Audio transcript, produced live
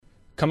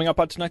Coming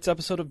up on tonight's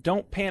episode of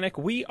Don't Panic,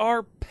 we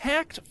are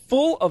packed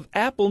full of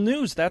Apple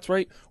news. That's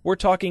right, we're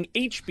talking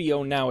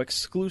HBO Now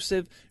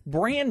exclusive,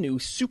 brand new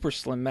super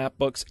slim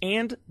MacBooks,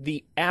 and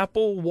the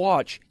Apple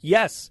Watch.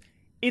 Yes,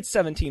 it's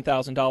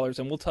 $17,000,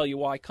 and we'll tell you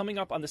why coming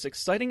up on this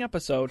exciting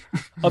episode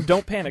of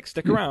Don't Panic.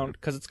 Stick around,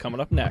 because it's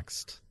coming up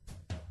next.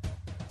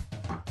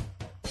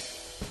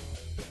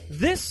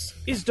 This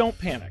is Don't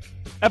Panic,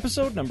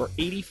 episode number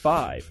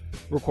 85,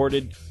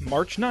 recorded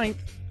March 9th,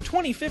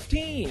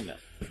 2015.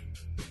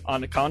 On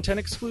the content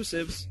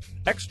exclusives,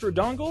 extra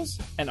dongles,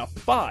 and a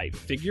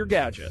 5-figure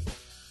gadget.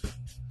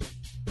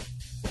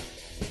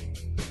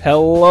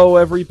 Hello,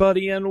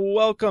 everybody, and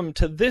welcome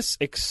to this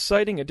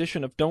exciting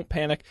edition of Don't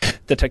Panic,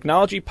 the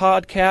technology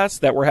podcast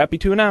that we're happy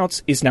to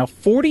announce is now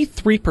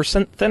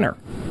 43% thinner.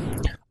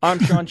 I'm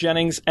Sean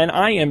Jennings, and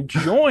I am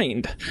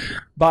joined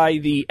by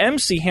the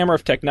MC Hammer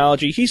of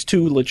Technology. He's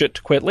too legit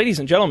to quit. Ladies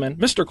and gentlemen,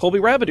 Mr. Colby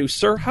Rabideau.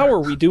 Sir, how are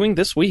we doing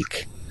this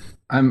week?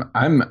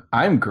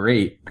 I'm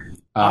great.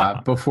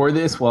 Before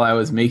this, while I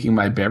was making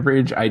my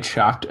beverage, I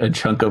chopped a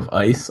chunk of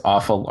ice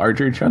off a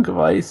larger chunk of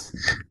ice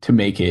to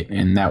make it,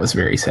 and that was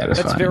very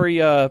satisfying.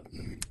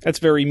 That's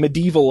very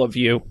medieval of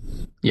you.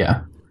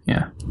 Yeah.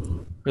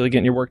 Really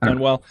getting your work done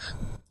well.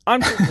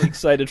 I'm certainly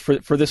excited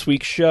for this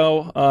week's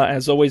show.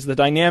 As always, the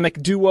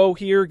dynamic duo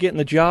here getting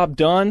the job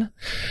done.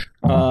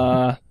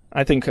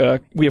 I think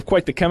we have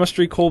quite the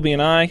chemistry, Colby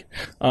and I,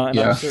 and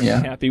I'm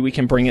certainly happy we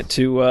can bring it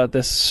to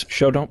this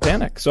show, Don't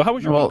Panic. So how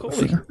was your week,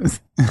 Colby?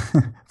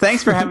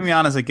 Thanks for having me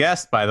on as a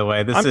guest, by the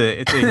way.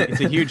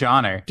 It's a huge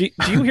honor. Do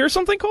you hear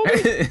something, Colby?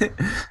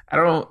 I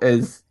don't know.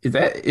 Is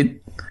that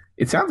it?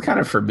 It sounds kind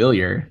of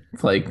familiar.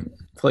 It's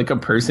like a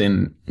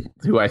person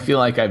who I feel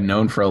like I've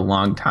known for a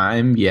long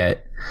time,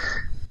 yet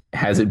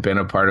hasn't been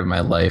a part of my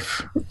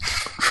life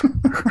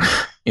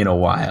in a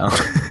while.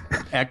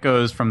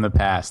 Echoes from the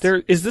past.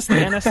 Is this the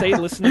NSA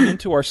listening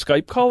into our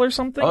Skype call or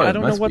something? I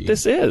don't know what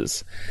this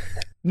is.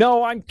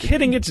 No, I'm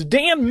kidding. It's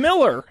Dan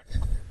Miller.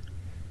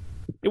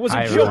 It was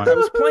a joke. I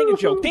was playing a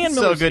joke. Dan Miller's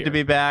so good here. To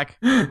be back.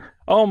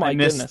 Oh my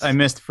goodness. I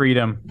missed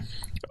freedom.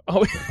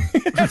 Oh,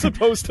 as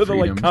opposed to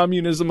the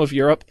communism of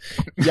Europe.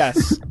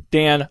 Yes,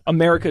 Dan,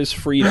 America is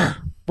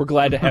freedom. We're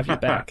glad to have you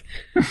back.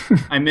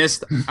 I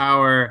missed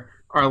our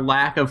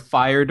lack of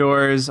fire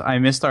doors. I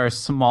missed our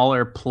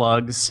smaller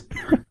plugs.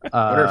 What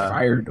are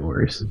fire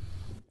doors?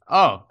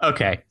 Oh,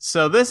 okay.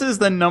 So this is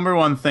the number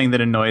one thing that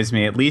annoys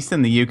me, at least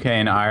in the UK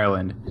and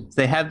Ireland.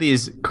 They have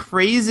these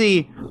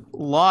crazy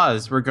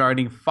laws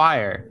regarding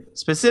fire,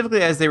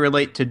 specifically as they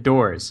relate to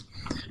doors.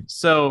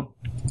 So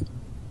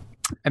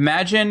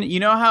imagine, you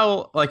know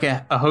how like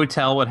a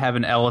hotel would have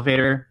an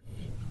elevator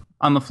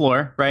on the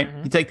floor, right?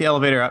 Mm-hmm. You take the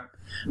elevator up.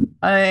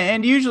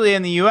 And usually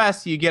in the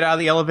U.S., you get out of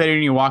the elevator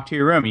and you walk to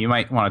your room. You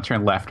might want to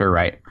turn left or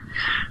right.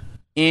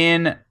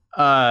 In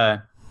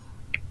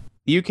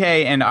UK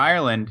and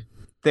Ireland,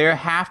 there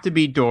have to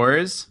be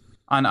doors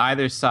on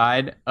either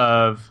side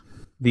of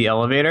the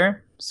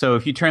elevator. So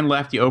if you turn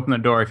left, you open the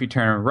door. If you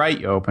turn right,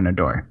 you open a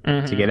door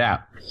to get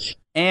out.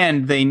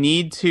 And they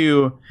need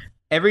to,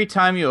 every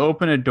time you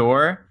open a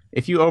door,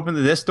 if you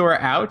open this door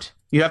out,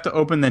 you have to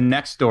open the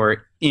next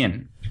door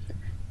in.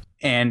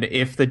 And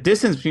if the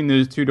distance between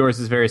those two doors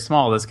is very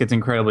small, this gets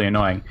incredibly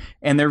annoying.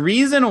 And the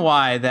reason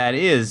why that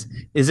is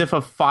if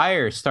a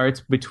fire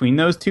starts between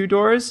those two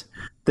doors,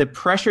 the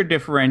pressure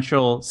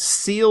differential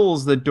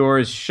seals the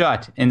doors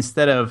shut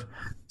instead of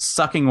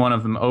sucking one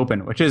of them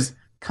open, which is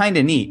kind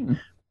of neat.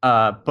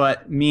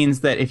 But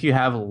means that if you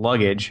have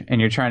luggage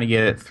and you're trying to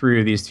get it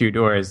through these two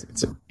doors,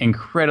 it's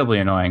incredibly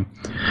annoying.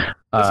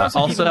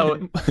 Sounds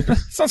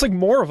like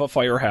more of a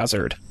fire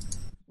hazard.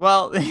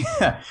 Well,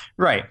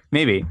 right,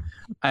 maybe.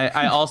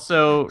 I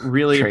also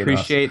really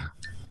appreciate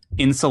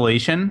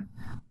insulation.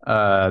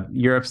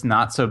 Europe's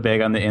not so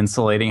big on the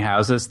insulating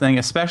houses thing,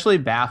 especially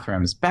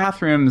bathrooms.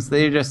 Bathrooms,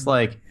 they're just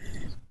like,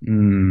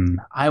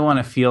 I want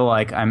to feel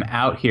like I'm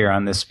out here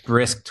on this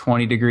brisk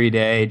 20-degree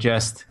day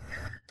just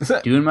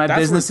doing my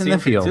business in the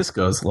field. That's what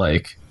San Francisco's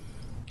like.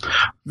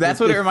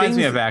 That's what it reminds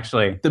me of,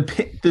 actually.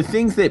 The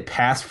things that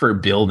pass for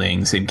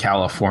buildings in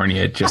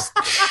California just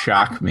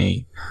shock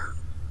me.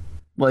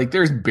 Like,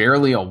 there's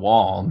barely a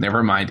wall,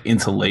 never mind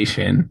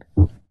insulation,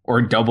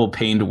 or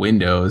double-paned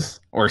windows,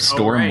 or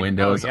storm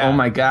windows. Oh,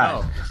 my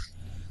God.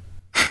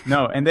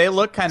 No, and they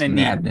look kind of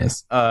neat.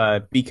 Madness.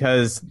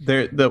 Because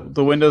the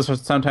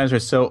windows sometimes are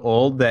so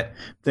old that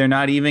they're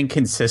not even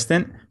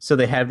consistent, so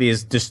they have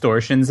these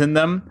distortions in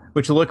them,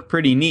 which look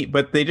pretty neat,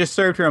 but they just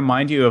serve to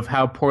remind you of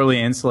how poorly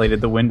insulated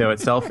the window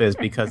itself is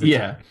because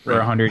it's for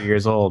 100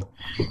 years old.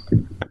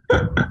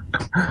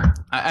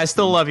 I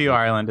still love you,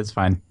 Ireland. It's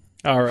fine.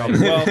 All right.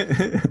 Well,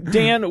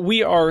 Dan,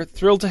 we are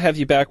thrilled to have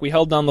you back. We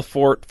held down the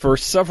fort for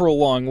several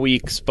long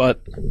weeks,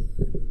 but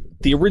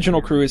the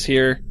original crew is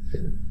here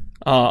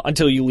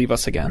until you leave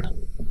us again.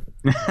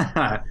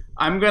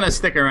 I'm going to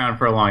stick around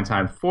for a long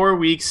time. 4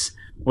 weeks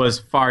was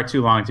far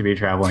too long to be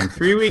traveling.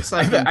 3 weeks,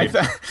 I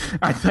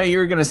thought you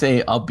were going to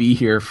say, I'll be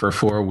here for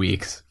 4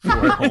 weeks. 4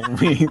 whole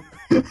weeks.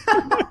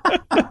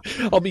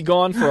 I'll be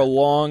gone for a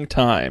long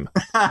time.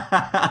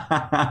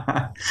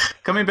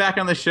 Coming back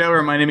on the show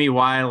reminded me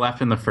why I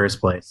left in the first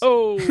place.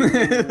 Oh,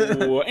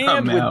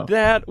 and with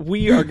that,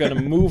 we are going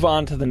to move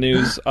on to the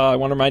news. I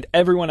want to remind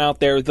everyone out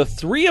there, the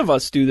three of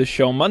us do the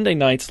show Monday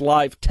nights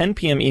live, 10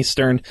 p.m.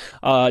 Eastern,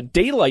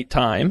 daylight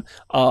time,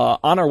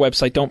 on our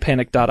website,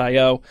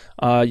 don'tpanic.io.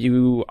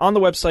 You, on the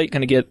website,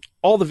 going to get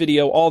all the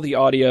video, all the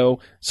audio,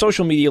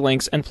 social media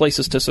links, and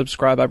places to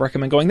subscribe. I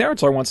recommend going there.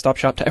 It's our one-stop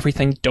shop to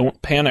everything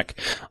Don't Panic.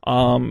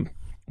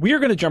 We are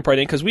going to jump right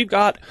in because we've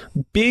got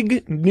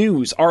big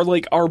news.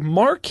 Our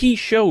marquee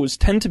shows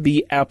tend to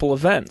be Apple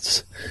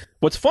events.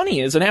 What's funny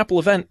is an Apple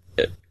event,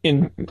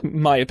 in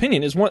my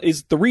opinion, is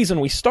the reason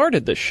we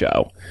started this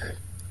show.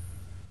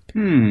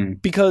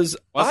 Because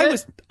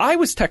I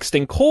was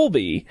texting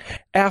Colby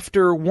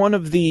after one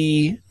of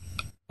the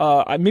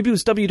maybe it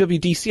was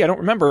WWDC, I don't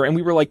remember, and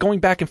we were going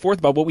back and forth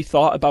about what we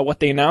thought about what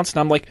they announced, and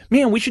I'm like,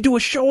 man, we should do a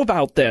show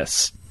about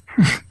this.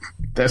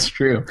 That's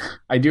true.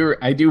 I do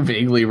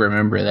vaguely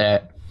remember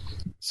that.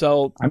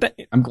 So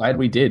I'm glad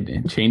we did.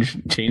 It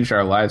changed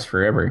our lives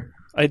forever.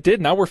 I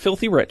did. Now we're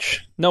filthy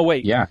rich. No,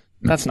 wait. Yeah.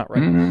 That's not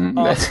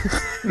right.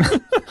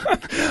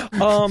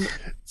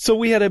 So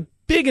we had a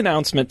big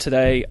announcement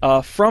today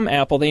from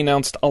Apple. They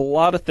announced a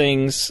lot of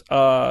things.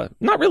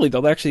 Not really,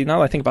 though. Actually, now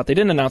that I think about it, they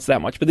didn't announce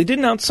that much, but they did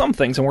announce some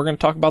things, and we're going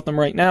to talk about them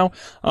right now.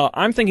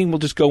 I'm thinking we'll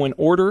just go in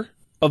order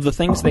of the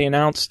things they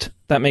announced.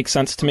 That makes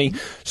sense to me.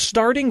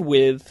 Starting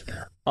with...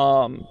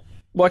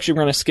 well, actually,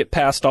 we're going to skip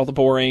past all the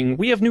boring.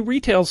 We have new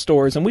retail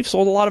stores, and we've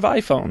sold a lot of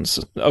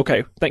iPhones.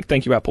 Okay,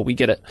 thank you, Apple. We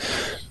get it.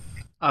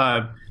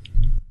 I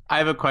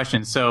have a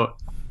question. So,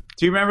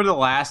 do you remember the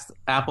last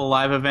Apple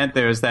Live event?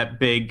 There was that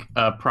big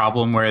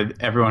problem where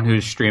everyone who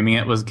was streaming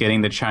it was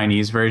getting the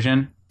Chinese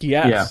version.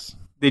 Yes. Yeah.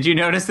 Did you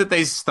notice that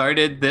they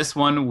started this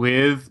one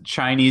with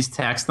Chinese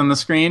text on the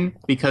screen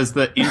because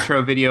the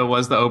intro video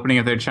was the opening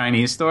of their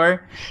Chinese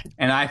store?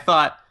 And I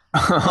thought,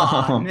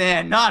 oh,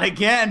 man, not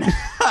again.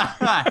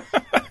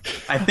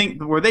 I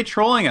think, were they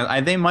trolling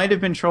us? They might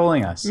have been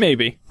trolling us.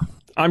 Maybe.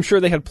 I'm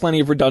sure they had plenty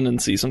of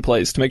redundancies in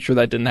place to make sure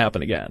that didn't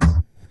happen again.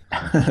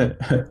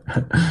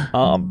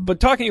 But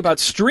talking about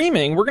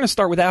streaming, we're going to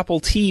start with Apple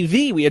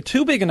TV. We had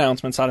two big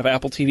announcements out of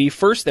Apple TV.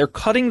 First, they're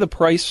cutting the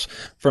price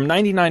from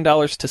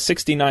 $99 to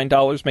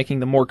 $69, making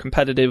them more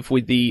competitive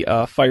with the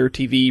Fire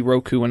TV,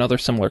 Roku, and other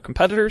similar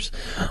competitors.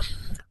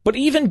 But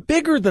even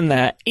bigger than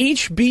that,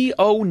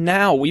 HBO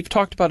Now. We've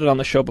talked about it on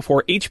the show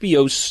before.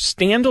 HBO's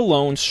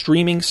standalone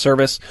streaming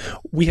service.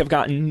 We have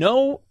gotten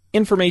no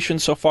information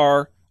so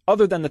far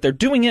other than that they're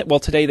doing it. Well,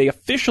 today they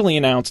officially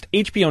announced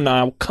HBO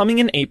Now coming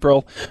in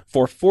April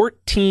for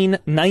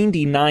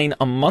 $14.99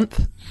 a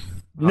month.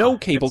 No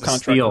cable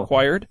contract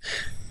required.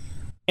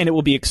 And it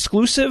will be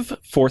exclusive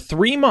for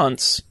 3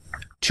 months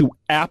to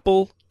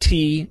Apple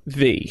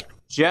TV.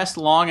 Just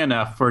long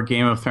enough for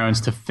Game of Thrones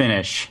to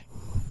finish,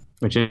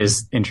 which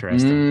is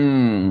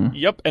interesting.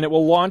 Yep, and it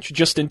will launch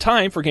just in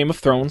time for Game of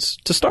Thrones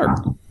to start.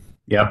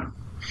 Yep.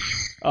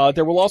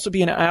 There will also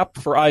be an app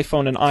for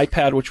iPhone and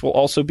iPad, which will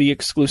also be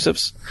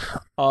exclusives.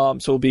 So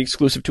it will be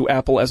exclusive to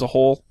Apple as a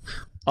whole.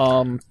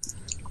 And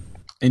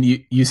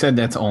you said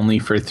that's only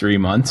for 3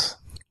 months?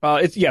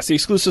 Yes, the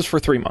exclusives for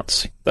 3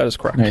 months. That is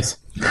correct. Nice.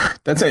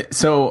 That's it.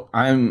 So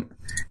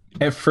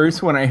at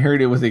first when I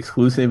heard it was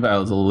exclusive, I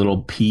was a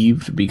little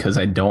peeved because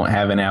I don't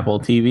have an Apple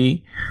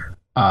TV.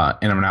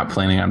 And I'm not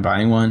planning on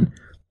buying one.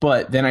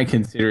 But then I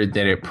considered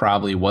that it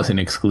probably wasn't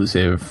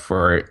exclusive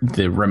for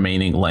the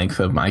remaining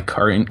length of my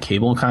current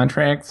cable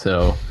contract.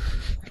 So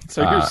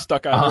you're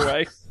stuck either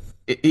way?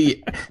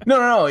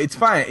 No, it's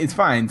fine. It's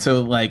fine.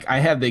 So, I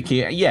have the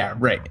yeah,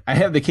 right. I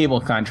have the cable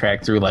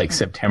contract through,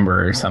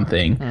 September or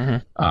something.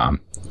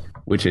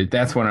 Mm-hmm.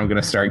 That's when I'm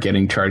going to start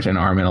getting charged an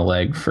arm and a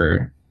leg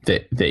for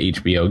the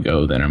HBO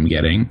Go that I'm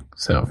getting.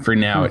 So for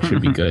now, it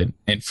should be good.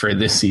 And for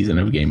this season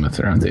of Game of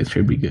Thrones, it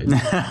should be good.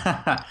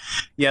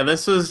 Yeah,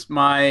 this was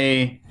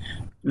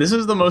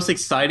the most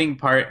exciting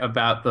part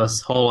about this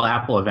whole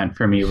Apple event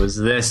for me was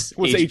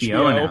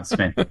HBO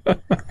announcement.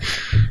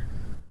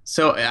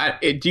 So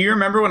do you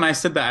remember when I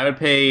said that I would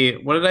pay,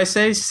 what did I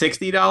say,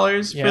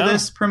 $60 for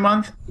this per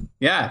month?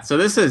 Yeah, so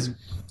this is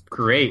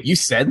great. You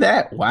said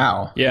that?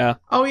 Wow. Yeah.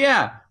 Oh,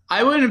 yeah.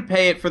 I wouldn't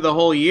pay it for the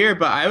whole year,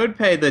 but I would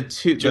pay the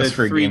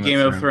 3 Game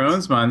of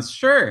Thrones months.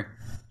 Sure.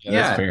 Yeah,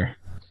 that's fair.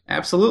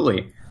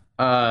 Absolutely.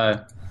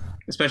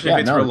 Especially if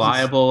it's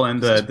reliable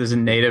and there's a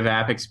native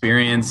app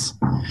experience.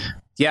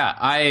 Yeah,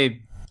 I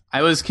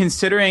was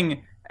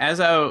considering, as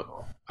I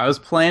was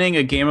planning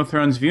a Game of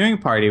Thrones viewing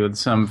party with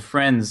some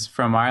friends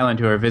from Ireland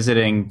who are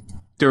visiting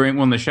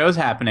when the show's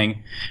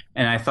happening,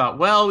 and I thought,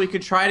 well, we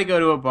could try to go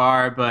to a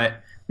bar,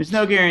 but there's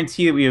no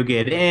guarantee that we would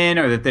get in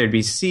or that there'd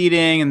be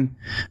seating. And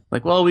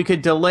we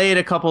could delay it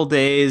a couple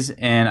days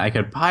and I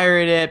could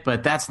pirate it,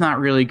 but that's not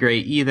really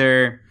great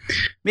either.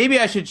 Maybe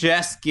I should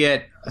just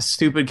get a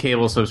stupid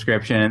cable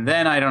subscription and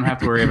then I don't have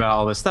to worry about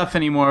all this stuff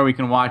anymore. We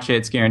can watch it.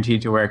 It's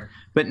guaranteed to work.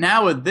 But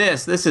now with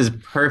this is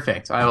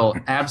perfect. I will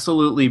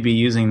absolutely be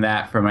using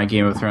that for my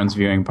Game of Thrones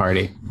viewing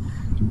party.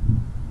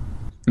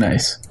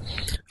 Nice.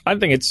 I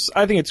think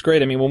it's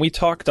great. I mean, when we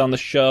talked on the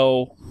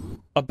show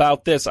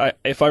about this,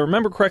 if I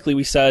remember correctly,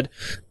 we said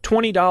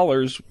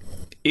 $20.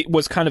 It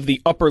was kind of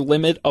the upper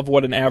limit of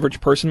what an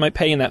average person might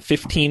pay, and that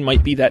 15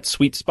 might be that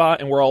sweet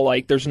spot. And we're all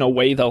like, "There's no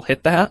way they'll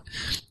hit that."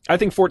 I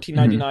think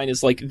 $14.99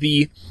 is like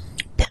the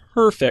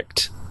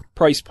perfect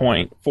price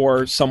point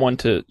for someone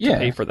to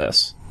pay for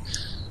this.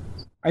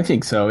 I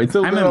think so. It's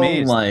I'm little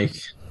amazed. I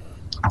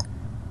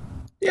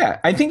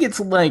think it's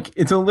a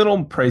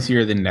little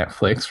pricier than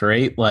Netflix,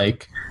 right?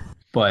 Like,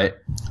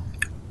 but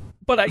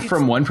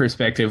from one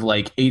perspective,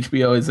 like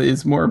HBO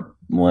is more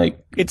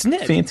like it's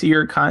niche.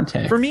 Fancier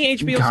content. For me,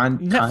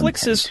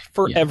 Netflix is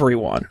for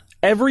everyone.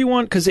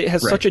 Everyone, because it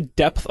has such a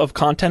depth of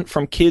content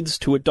from kids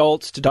to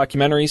adults to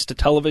documentaries to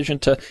television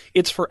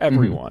it's for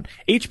everyone.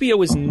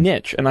 HBO is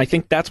niche, and I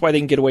think that's why they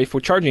can get away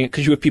with charging it,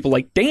 because you have people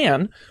like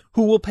Dan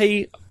who will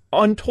pay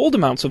untold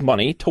amounts of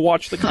money to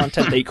watch the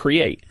content they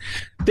create.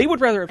 They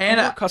would rather have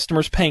more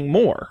customers paying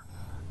more.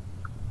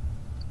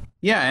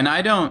 Yeah, and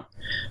I don't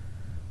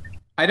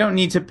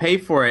need to pay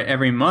for it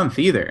every month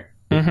either.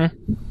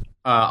 Mm-hmm.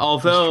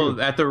 Although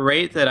at the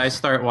rate that I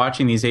start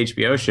watching these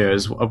HBO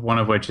shows, one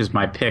of which is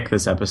my pick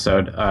this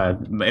episode,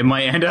 it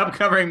might end up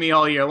covering me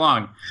all year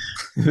long,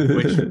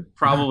 which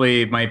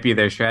probably might be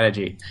their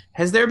strategy.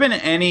 Has there been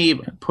any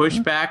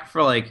pushback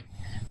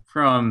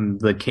from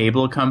the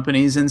cable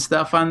companies and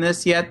stuff on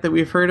this yet that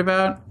we've heard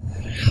about?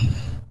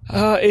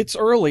 It's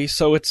early,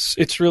 so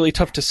it's really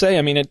tough to say.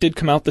 I mean, it did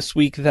come out this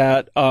week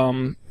that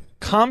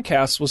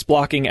Comcast was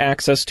blocking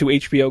access to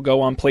HBO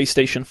Go on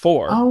PlayStation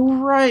 4. Oh,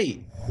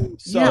 right.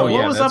 So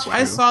what was up? True.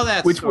 I saw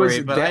that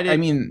story, but I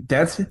mean,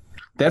 that's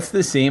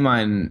the same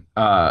on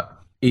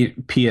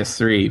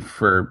PS3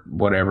 for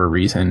whatever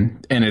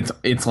reason, and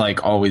it's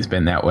like always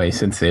been that way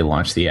since they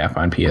launched the app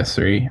on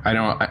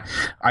PS3.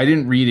 I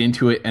didn't read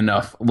into it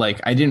enough. Like,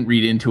 I didn't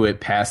read into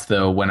it past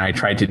when I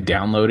tried to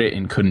download it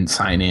and couldn't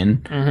sign in.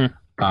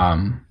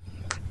 Mm-hmm.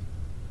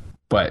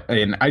 But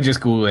I just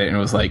Googled it and it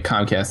was like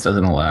Comcast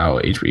doesn't allow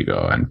HBO Go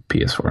on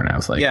PS4, and I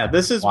was like, yeah,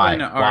 this is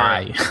when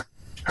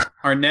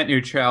our net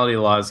neutrality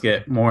laws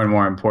get more and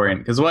more important,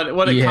 because what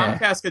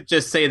Comcast could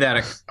just say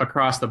that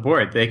across the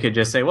board. They could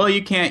just say, well,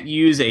 you can't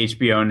use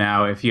HBO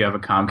now if you have a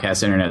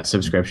Comcast internet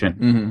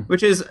subscription,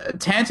 which is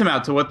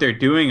tantamount to what they're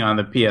doing on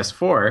the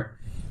PS4.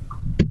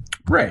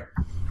 Right.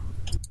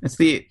 It's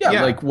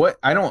like what?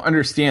 I don't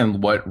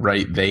understand what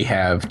right they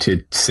have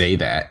to say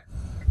that.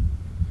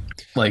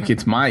 Like,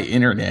 it's my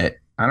internet.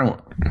 I don't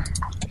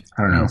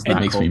know. That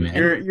makes me mad.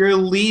 You're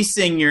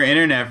leasing your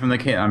internet from the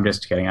kid. I'm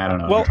just kidding. I don't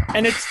know. Well,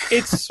 and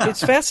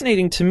it's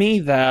fascinating to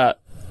me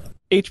that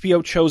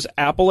HBO chose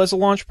Apple as a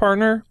launch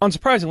partner.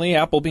 Unsurprisingly,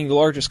 Apple being the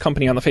largest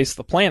company on the face of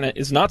the planet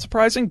is not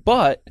surprising,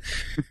 but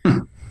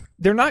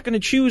they're not going to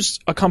choose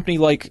a company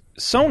like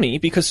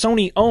Sony because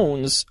Sony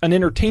owns an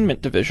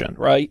entertainment division,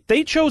 right?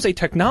 They chose a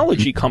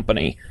technology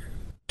company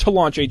to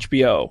launch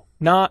HBO,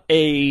 not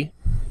a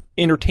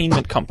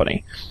entertainment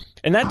company.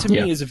 And that, to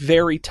me, is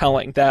very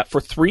telling that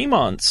for 3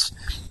 months,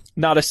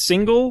 not a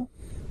single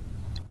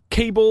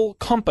cable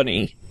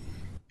company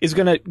is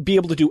going to be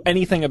able to do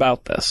anything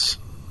about this.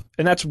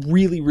 And that's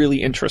really,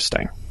 really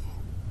interesting.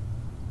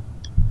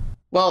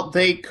 Well,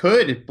 they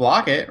could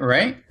block it,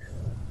 right?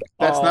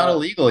 That's not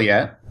illegal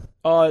yet.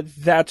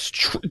 That's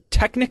true.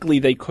 Technically,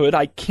 they could.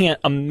 I can't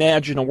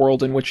imagine a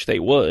world in which they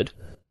would.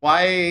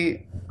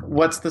 Why?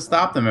 What's to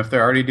stop them if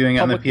they're already doing it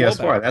on the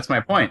PS4? That's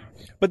my point.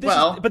 But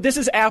this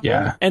is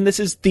Apple, and this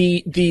is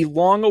the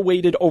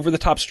long-awaited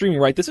over-the-top streaming,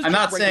 right? This is. I'm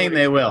not saying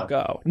they will.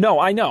 Go. No,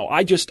 I know.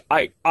 I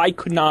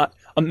could not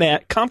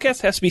imagine.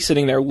 Comcast has to be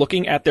sitting there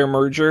looking at their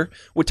merger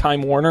with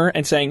Time Warner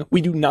and saying,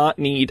 we do not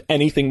need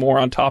anything more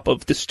on top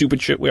of the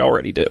stupid shit we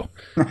already do.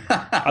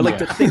 I like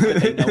to think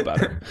that they know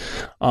better.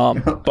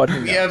 But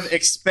we have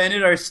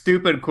expended our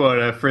stupid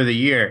quota for the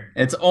year.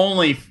 It's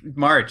only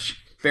March.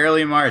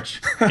 Barely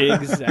March.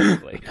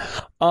 Exactly.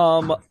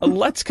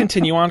 Let's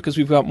continue on because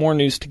we've got more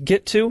news to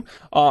get to.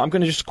 I'm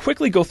going to just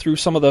quickly go through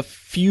some of the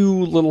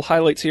few little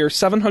highlights here.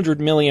 700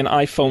 million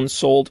iPhones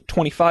sold,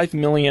 25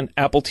 million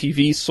Apple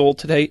TVs sold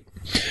to date.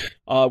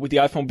 With the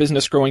iPhone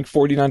business growing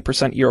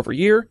 49% year over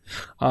year.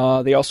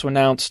 They also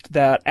announced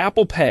that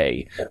Apple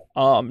Pay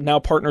now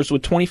partners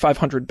with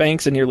 2,500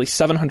 banks and nearly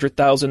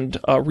 700,000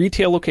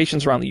 retail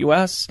locations around the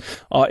U.S.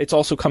 It's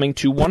also coming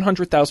to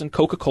 100,000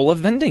 Coca-Cola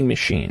vending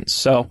machines.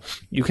 So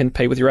you can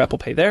pay with your Apple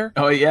Pay there.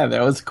 Oh, yeah,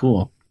 that was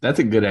cool. That's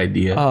a good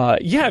idea.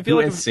 Yeah, I feel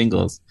like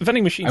singles.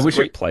 Vending machines is a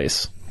great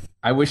place.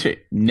 I wish I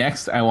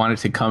wanted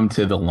to come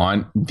to the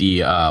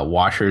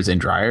washers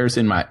and dryers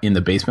in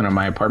the basement of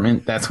my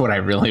apartment. That's what I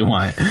really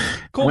want.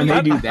 Cool, when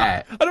they do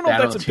that, I don't know if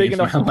that's a big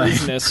enough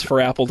business for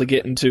Apple to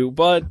get into,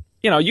 but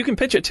you can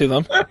pitch it to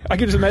them. I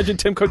can just imagine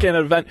Tim Cook at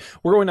an event.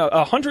 We're going to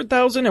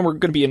 100,000, and we're going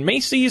to be in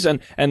Macy's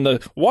and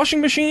the washing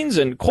machines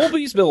and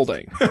Colby's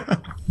building.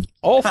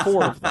 All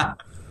 4 of them.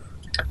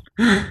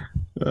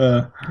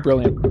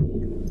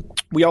 Brilliant.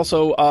 We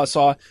also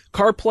saw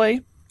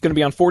CarPlay going to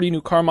be on 40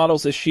 new car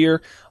models this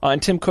year.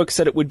 And Tim Cook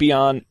said it would be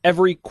on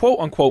every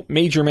quote-unquote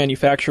major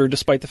manufacturer,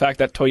 despite the fact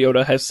that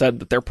Toyota has said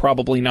that they're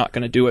probably not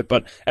going to do it.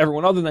 But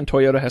everyone other than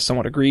Toyota has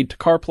somewhat agreed to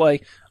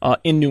CarPlay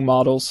in new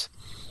models.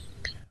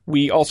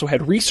 We also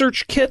had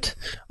Research Kit,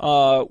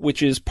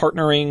 which is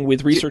partnering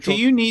with research. Do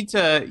you need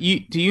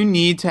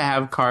to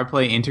have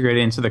CarPlay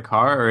integrated into the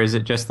car, or is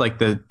it just like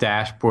the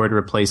dashboard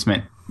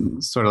replacement,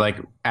 sort of like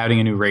adding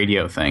a new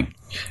radio thing?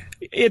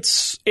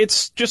 It's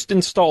just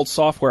installed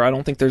software. I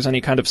don't think there's any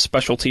kind of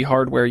specialty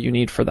hardware you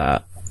need for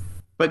that.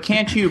 But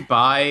can't you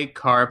buy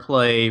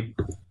CarPlay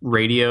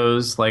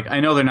radios? Like,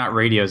 I know they're not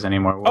radios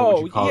anymore. What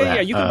would you call that?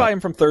 Yeah, you can buy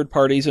them from third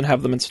parties and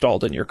have them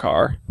installed in your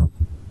car.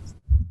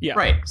 Yeah.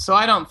 Right. So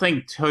I don't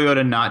think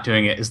Toyota not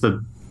doing it is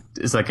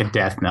like a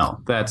death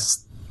knell.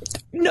 That's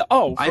no.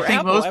 Oh, I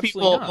think Apple,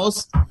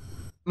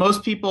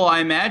 most people I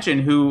imagine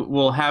who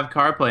will have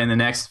CarPlay in the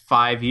next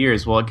 5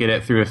 years will get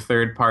it through a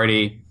third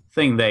party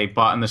thing they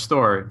bought in the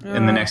store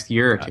in the next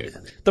year or two.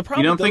 The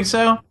problem, you don't think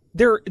so?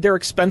 They're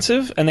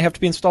expensive and they have to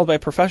be installed by a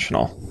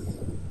professional.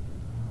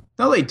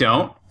 No, they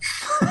don't.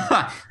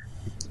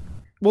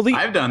 Well,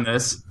 I've done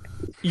this.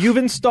 You've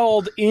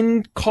installed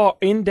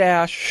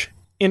in-dash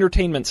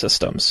entertainment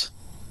systems.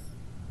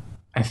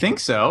 I think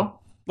so.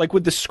 Like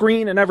with the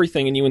screen and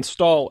everything, and you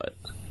install it.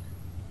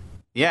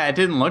 Yeah, it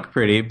didn't look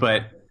pretty,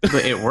 but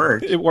it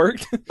worked. It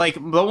worked? Like,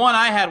 the one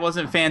I had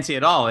wasn't fancy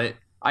at all.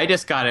 I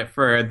just got it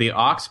for the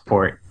aux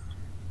port.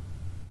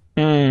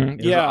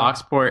 An aux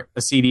port,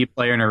 a CD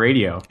player, and a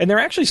radio. And there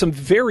are actually some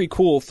very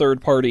cool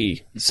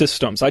third-party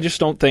systems. I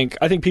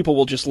think people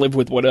will just live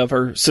with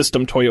whatever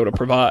system Toyota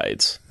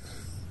provides.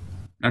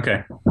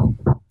 Okay.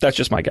 That's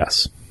just my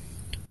guess.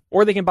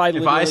 Or they can buy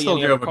literally If I still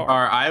any drove other a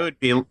car, I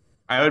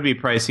would be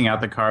pricing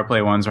out the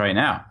CarPlay ones right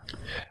now.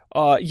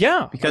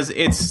 Yeah. Because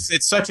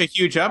it's such a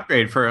huge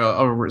upgrade for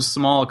a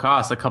small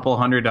cost, a couple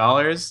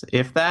 $100,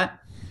 if that.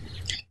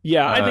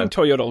 Yeah, I think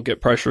Toyota will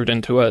get pressured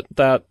into it.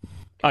 That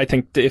I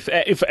think if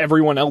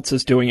everyone else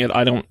is doing it,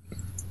 I don't.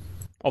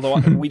 Although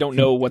we don't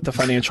know what the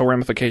financial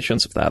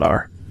ramifications of that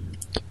are.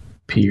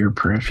 Peer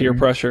pressure. Peer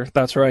pressure.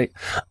 That's right.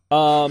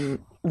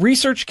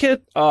 Research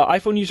Kit.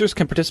 iPhone users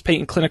can participate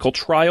in clinical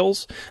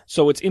trials,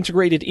 so it's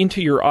integrated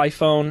into your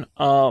iPhone,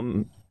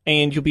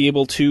 and you'll be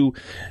able to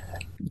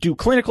do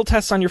clinical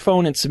tests on your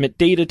phone and submit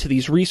data to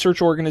these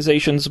research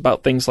organizations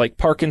about things like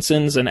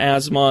Parkinson's and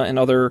asthma and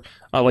other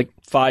like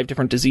 5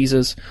 different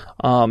diseases.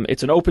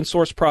 It's an open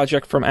source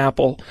project from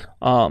Apple.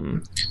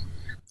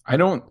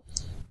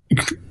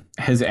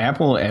 Has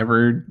Apple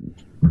ever?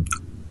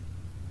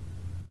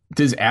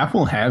 Does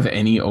Apple have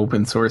any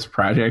open source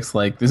projects?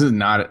 Like, this is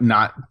not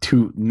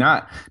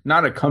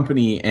a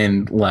company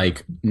and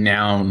like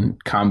noun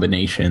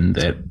combination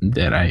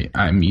that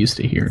I'm used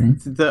to hearing.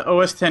 The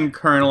OS X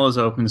kernel is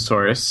open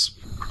source.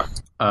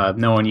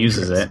 No one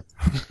uses it.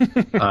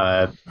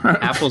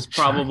 Apple's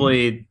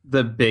probably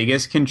the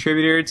biggest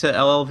contributor to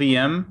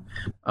LLVM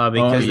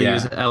because they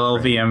use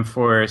LLVM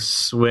for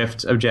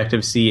Swift,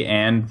 Objective-C,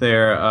 and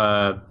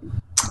their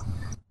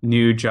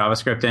new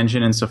JavaScript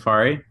engine in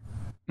Safari.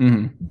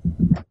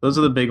 Mm-hmm. Those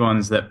are the big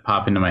ones that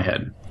pop into my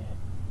head.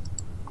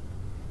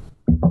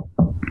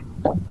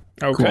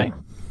 Okay.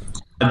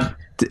 Cool.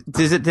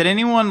 Did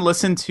anyone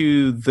listen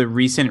to the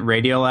recent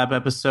Radiolab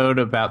episode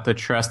about the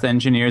trust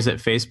engineers at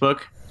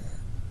Facebook?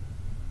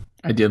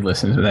 I did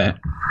listen to that.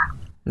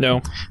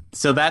 No.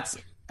 So that's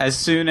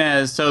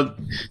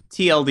TLDR.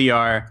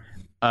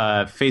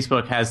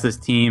 Facebook has this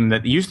team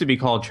that used to be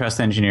called Trust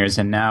Engineers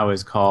and now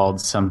is called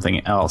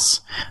something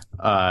else.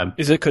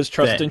 Is it because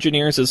Trust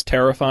Engineers is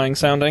terrifying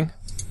sounding?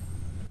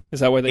 Is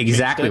that why they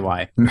exactly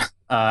changed it?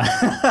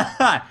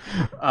 Why?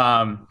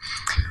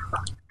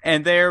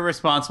 And they're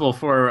responsible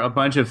for a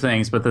bunch of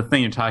things, but the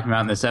thing you're talking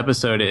about in this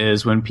episode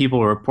is when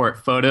people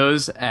report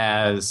photos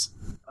as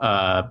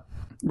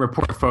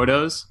report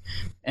photos,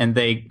 and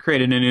they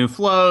created a new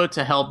flow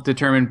to help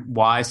determine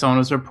why someone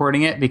was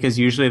reporting it, because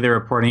usually they're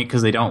reporting it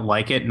because they don't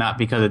like it, not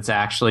because it's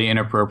actually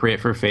inappropriate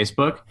for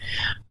Facebook.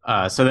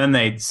 So then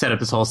they set up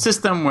this whole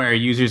system where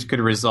users could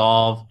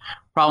resolve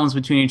problems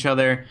between each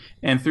other,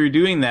 and through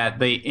doing that,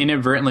 they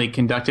inadvertently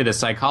conducted a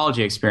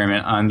psychology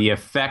experiment on the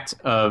effect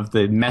of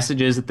the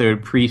messages that they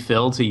would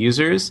pre-fill to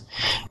users,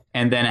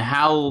 and then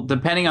how,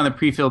 depending on the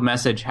pre-filled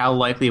message, how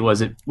likely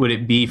would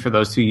it be for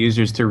those two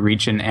users to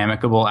reach an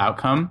amicable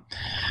outcome.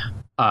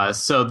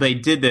 So they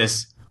did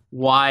this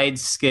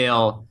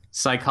wide-scale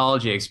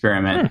psychology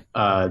experiment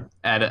at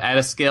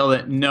a scale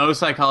that no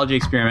psychology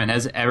experiment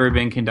has ever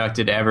been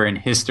conducted ever in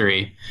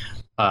history.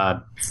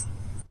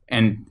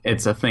 And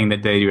it's a thing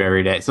that they do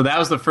every day. So that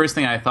was the first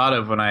thing I thought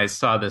of when I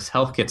saw this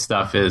HealthKit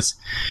stuff is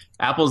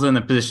Apple's in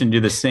the position to do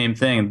the same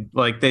thing.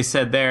 Like they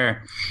said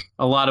there,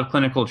 a lot of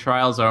clinical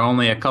trials are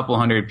only a couple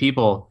hundred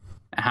people.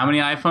 How many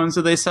iPhones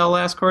did they sell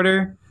last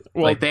quarter?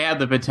 Well, like they had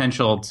the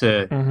potential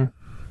to... Mm-hmm.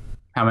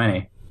 How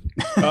many?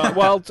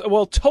 well,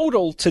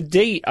 total to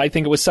date, I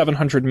think it was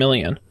 700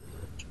 million.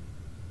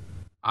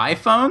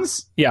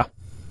 iPhones? Yeah.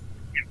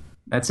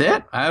 That's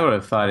it? I would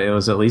have thought it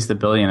was at least 1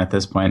 billion at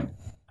this point.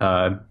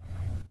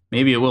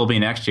 Maybe it will be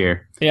next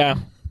year. Yeah.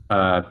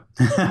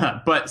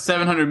 But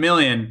 700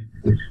 million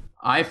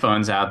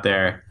iPhones out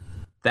there,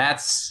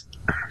 that's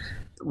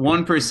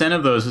 1%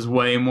 of those is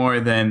way more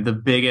than the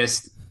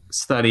biggest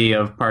study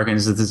of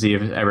Parkinson's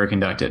disease ever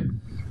conducted.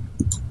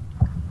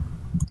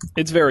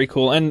 It's very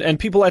cool. And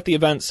people at the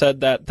event said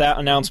that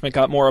announcement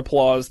got more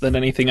applause than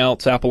anything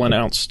else Apple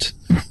announced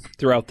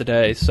throughout the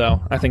day.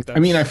 So I think that's... I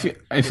mean, I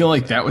feel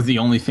like that was the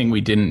only thing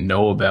we didn't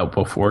know about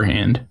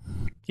beforehand.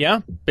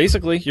 Yeah,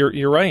 basically,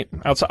 you're right.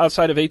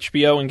 Outside of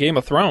HBO and Game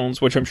of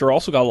Thrones, which I'm sure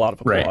also got a lot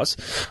of applause.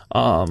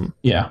 Right.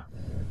 Yeah.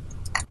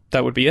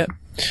 That would be it.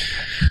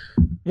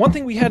 One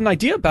thing we had an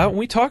idea about, and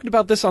we talked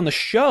about this on the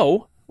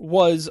show,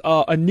 was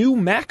a new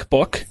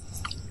MacBook.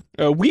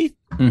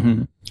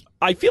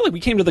 I feel like we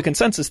came to the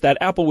consensus that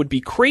Apple would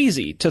be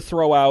crazy to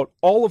throw out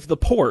all of the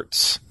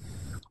ports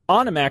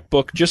on a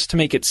MacBook just to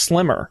make it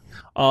slimmer.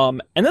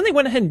 And then they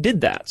went ahead and did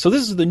that. So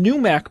this is the new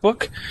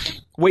MacBook,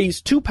 weighs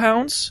 2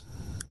 pounds,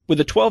 with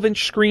a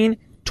 12-inch screen,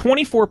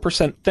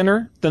 24%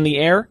 thinner than the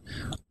Air.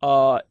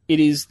 It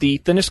is the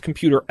thinnest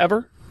computer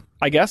ever,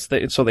 I guess,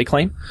 so they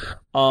claim.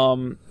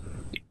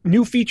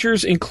 New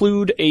features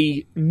include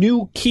a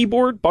new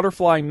keyboard,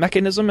 butterfly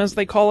mechanism as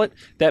they call it,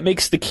 that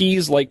makes the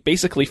keys like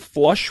basically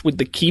flush with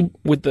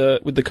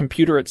the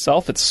computer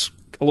itself. It's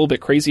a little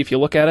bit crazy if you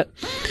look at it.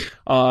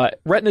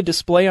 Retina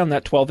display on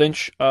that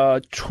 12-inch,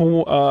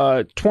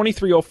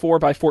 2304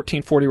 by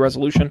 1440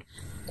 resolution,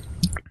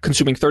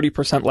 consuming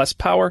 30% less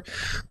power.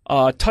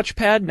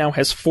 Touchpad now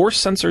has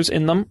force sensors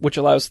in them, which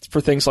allows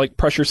for things like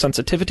pressure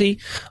sensitivity,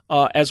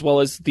 as well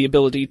as the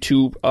ability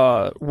to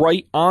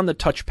write on the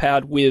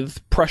touchpad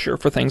with pressure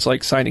for things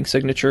like signing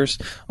signatures.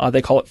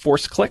 They call it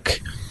force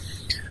click.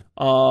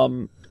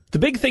 The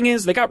big thing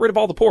is they got rid of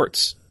all the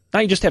ports. Now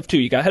you just have two.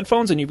 You got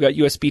headphones and you've got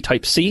USB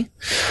Type-C.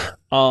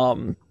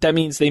 That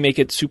means they make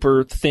it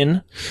super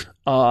thin,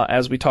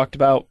 as we talked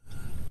about.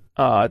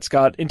 It's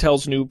got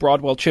Intel's new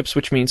Broadwell chips,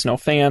 which means no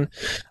fan.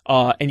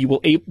 And you will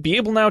be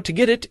able now to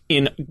get it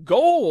in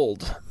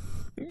gold.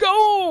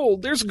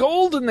 Gold! There's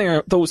gold in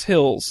there, those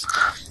hills.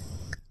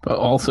 But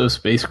also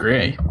space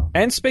gray.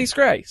 And space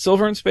gray.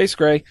 Silver and space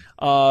gray.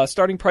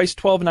 Starting price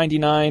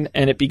 $12.99,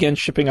 and it begins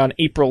shipping on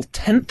April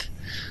 10th.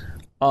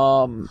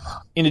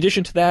 In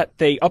addition to that,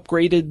 they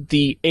upgraded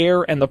the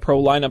Air and the Pro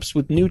lineups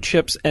with new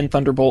chips and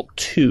Thunderbolt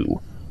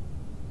 2.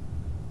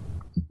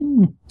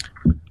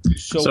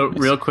 So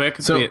real quick,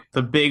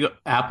 the big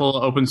Apple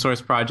open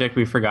source project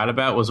we forgot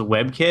about was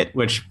WebKit,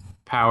 which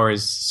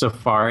powers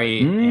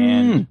Safari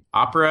and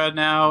Opera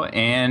now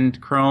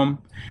and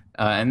Chrome.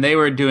 And they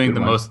were doing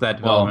most of that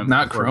development. Well,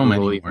 not Chrome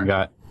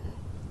anymore.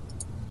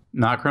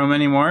 Not Chrome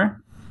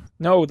anymore?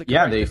 No, they've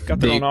got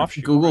their own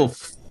offshoot.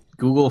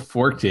 Google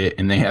forked it,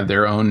 and they have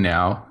their own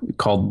now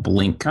called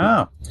Blink.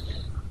 Oh,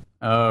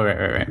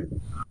 right.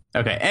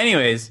 Okay,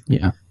 anyways.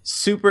 Yeah.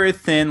 Super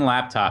thin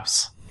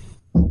laptops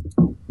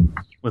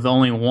with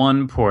only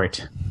one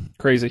port.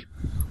 Crazy.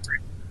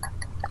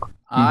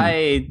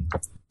 I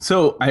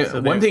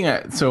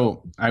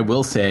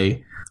will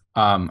say,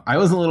 I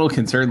was a little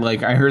concerned.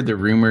 Like, I heard the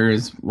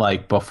rumors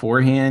like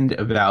beforehand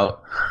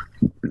about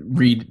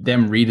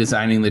them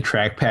redesigning the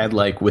trackpad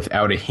like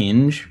without a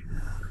hinge.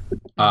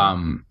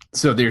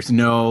 So there's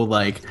no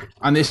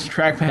on this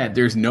trackpad,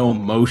 there's no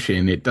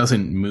motion. It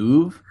doesn't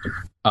move,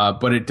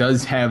 but it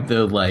does have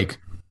the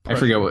I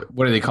forget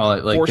what do they call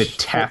it? Like the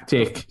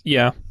Taptic.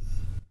 Yeah.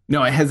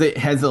 No, it has a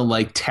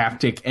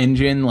Taptic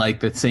engine, like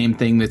the same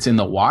thing that's in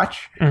the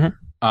watch.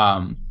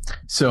 Mm-hmm.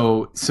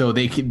 So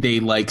they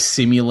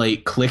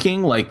simulate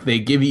clicking, like they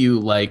give you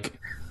like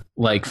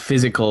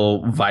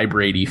physical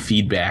vibrating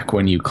feedback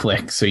when you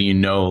click, so you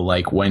know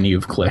when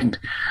you've clicked,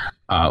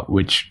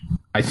 which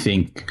I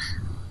think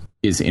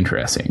is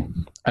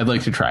interesting. I'd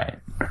like to try it,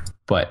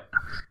 but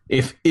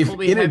if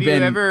it had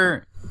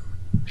been.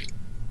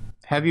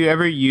 Have you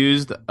ever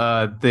used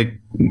the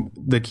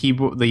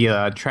keyboard, the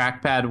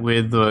trackpad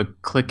with the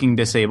clicking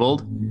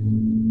disabled?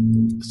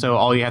 So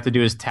all you have to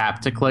do is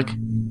tap to click.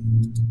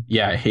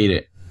 Yeah, I hate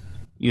it.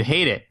 You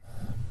hate it?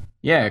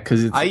 Yeah,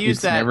 because I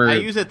use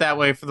it that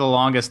way for the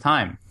longest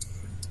time.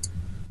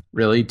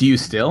 Really? Do you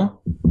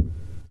still?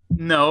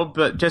 No,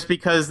 but just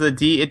because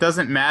it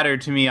doesn't matter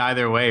to me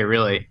either way,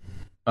 really.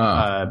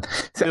 I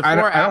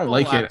don't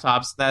like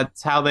laptops,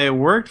 that's how they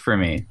worked for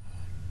me.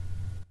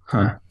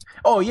 Huh.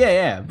 Oh,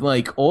 yeah.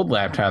 Like, old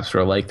laptops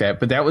were like that,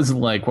 but that was,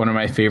 one of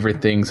my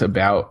favorite things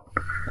about,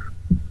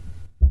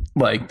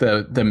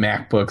 the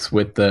MacBooks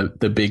with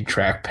the big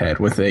trackpad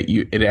with it.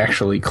 It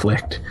actually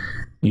clicked.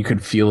 You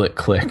could feel it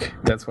click.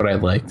 That's what I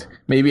liked.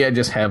 Maybe I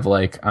just have,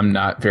 I'm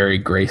not very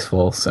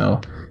graceful,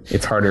 so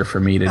it's harder for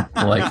me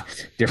to,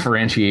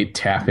 differentiate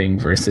tapping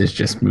versus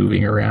just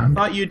moving around.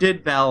 I thought you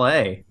did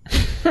ballet.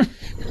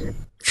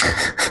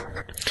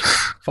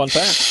 Fun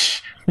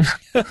fact.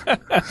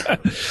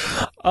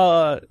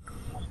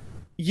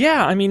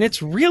 Yeah, I mean,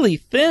 it's really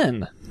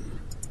thin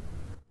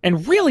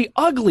and really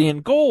ugly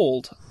in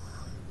gold.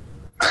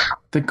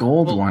 The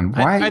gold one.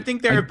 Why? I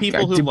think there are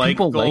people who like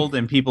gold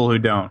and people who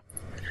don't.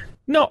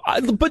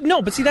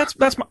 But see, that's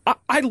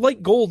I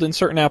like gold in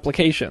certain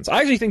applications. I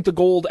actually think the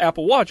gold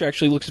Apple Watch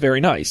actually looks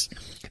very nice.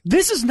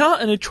 This is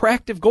not an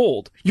attractive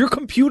gold. Your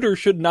computer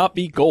should not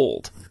be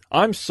gold.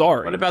 I'm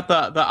sorry. What about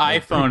the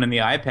iPhone and the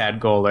iPad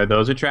gold? Are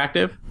those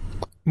attractive?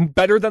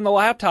 Better than the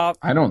laptop.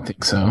 I don't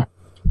think so.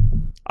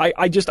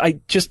 I just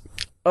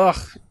ugh.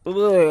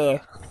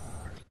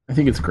 I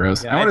think it's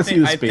gross. Yeah, I want to see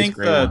the space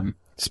gray one.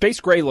 Space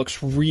gray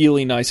looks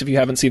really nice if you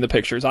haven't seen the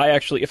pictures.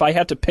 If I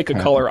had to pick a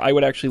color, I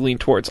would actually lean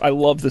towards. I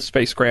love the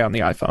space gray on the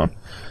iPhone.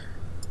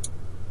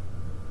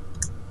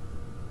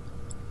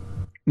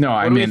 No,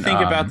 what do you think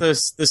about the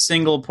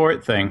single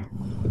port thing?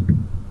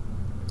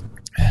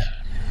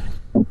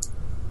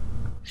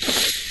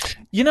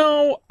 You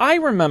know, I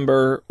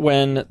remember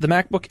when the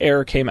MacBook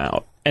Air came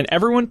out, and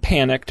everyone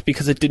panicked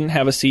because it didn't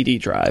have a CD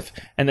drive.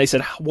 And they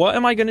said, what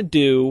am I going to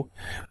do?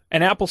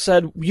 And Apple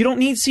said, you don't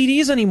need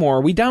CDs anymore.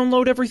 We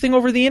download everything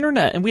over the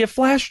internet, and we have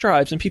flash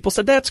drives. And people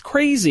said, that's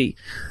crazy.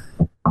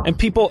 And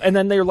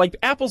then they're like,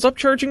 Apple's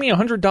upcharging me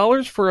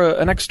 $100 for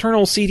an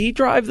external CD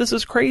drive? This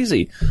is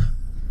crazy.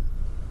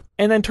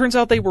 And then turns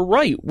out they were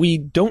right. We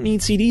don't need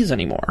CDs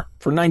anymore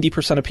for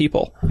 90% of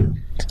people.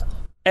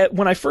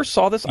 When I first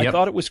saw this, I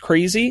thought it was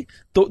crazy.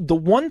 The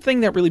one thing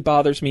that really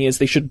bothers me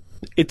is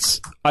it's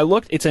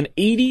an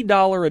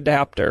 $80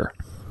 adapter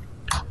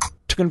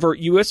to convert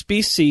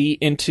USB-C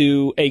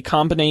into a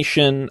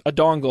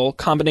dongle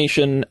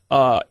combination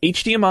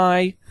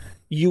HDMI,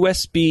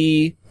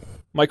 USB,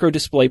 micro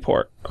display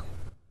port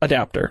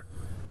adapter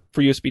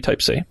for USB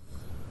Type-C.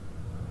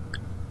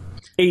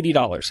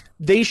 $80.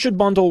 They should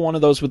bundle one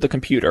of those with the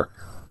computer.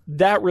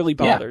 That really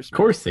bothers me. Of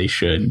course they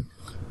should.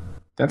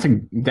 That's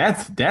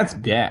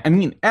bad. I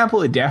mean, Apple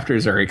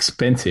adapters are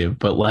expensive,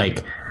 but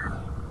like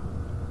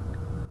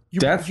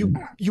you have to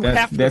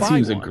buy that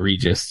seems one.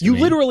 egregious. You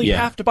literally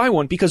have to buy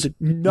one because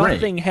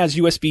nothing has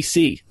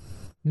USB-C.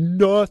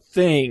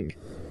 Nothing.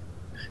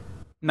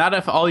 Not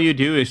if all you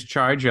do is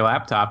charge your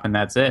laptop and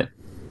that's it.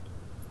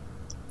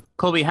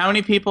 Colby, how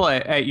many people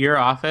at your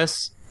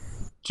office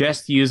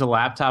just use a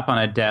laptop on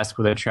a desk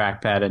with a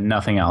trackpad and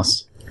nothing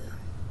else?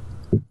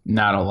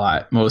 Not a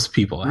lot. Most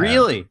people have.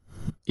 Really?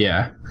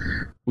 Yeah.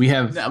 We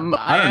have...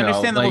 I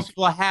understand that most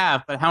people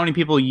have, but how many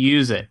people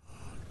use it?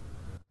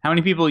 How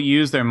many people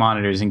use their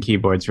monitors and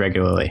keyboards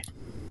regularly?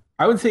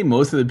 I would say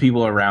most of the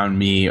people around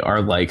me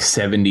are like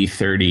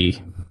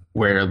 70-30,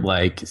 where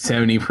like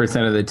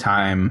 70% of the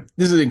time,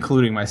 this is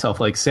including myself,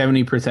 like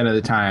 70% of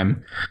the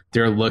time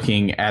they're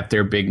looking at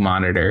their big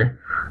monitor.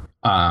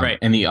 Right.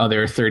 And the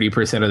other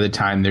 30% of the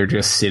time, they're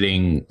just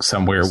sitting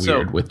somewhere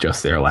weird with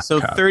just their laptop. So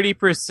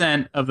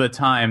 30% of the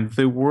time,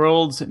 the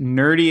world's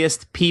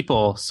nerdiest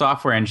people,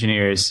 software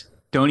engineers,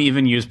 don't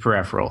even use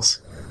peripherals.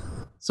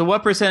 So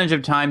what percentage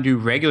of time do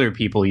regular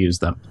people use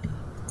them?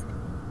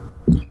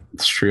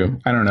 It's true.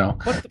 I don't know.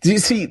 Do you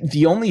see,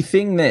 the only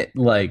thing that,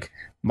 like,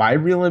 my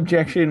real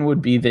objection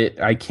would be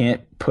that I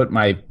can't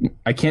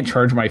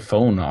charge my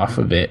phone off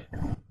of it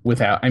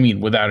without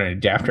an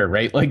adapter,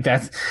 right? Like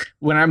that's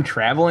when I'm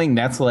traveling,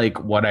 that's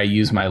like what I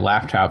use my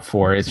laptop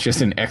for. It's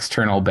just an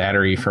external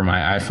battery for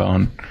my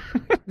iPhone.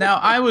 Now,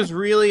 I was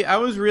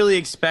really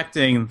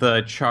expecting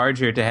the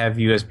charger to have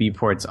USB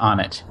ports on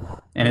it.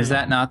 And is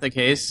that not the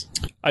case?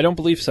 I don't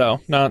believe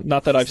so.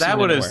 Not that I've seen. That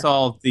would have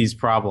solved these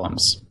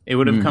problems. It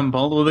would have come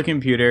bundled with a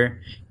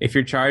computer. If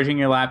you're charging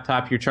your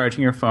laptop, you're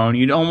charging your phone.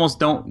 You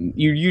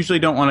usually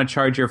don't want to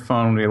charge your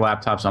phone when your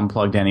laptop's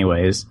unplugged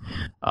anyways.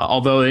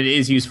 Although it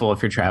is useful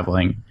if you're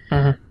traveling.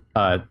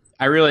 Mm-hmm.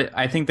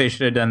 I think they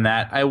should have done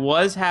that. I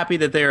was happy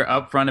that they were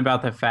upfront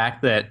about the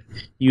fact that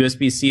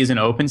USB-C is an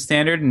open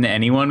standard and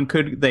anyone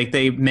could.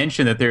 They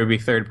mentioned that there would be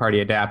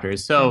third-party adapters,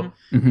 so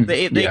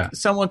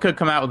someone could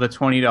come out with a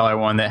 $20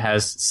 one that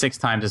has 6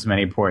 times as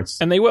many ports,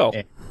 and they will.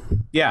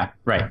 Yeah,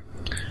 right.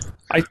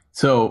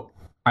 So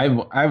I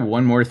have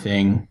one more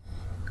thing.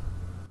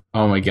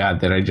 Oh my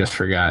god, that I just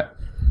forgot.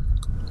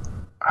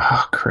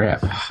 Oh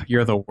crap!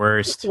 You're the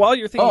worst. While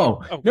you're thinking,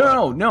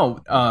 no.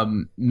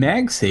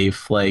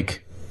 MagSafe,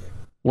 like.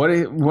 What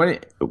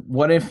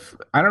if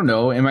I don't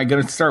know? Am I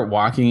going to start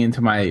walking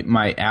into my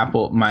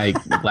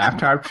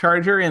laptop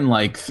charger and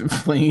like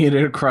flinging it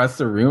across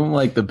the room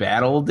like the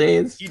bad old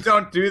days? You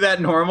don't do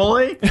that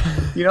normally.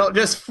 You don't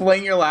just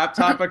fling your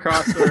laptop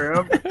across the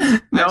room.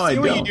 No, I've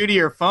seen what you do to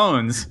your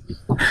phones.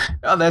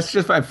 Oh, that's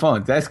just my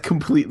phone. That's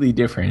completely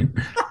different.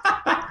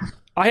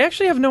 I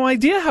actually have no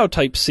idea how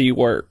Type-C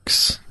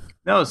works.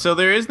 No, so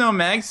there is no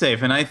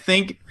MagSafe, and I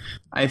think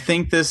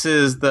this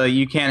is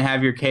you can't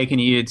have your cake and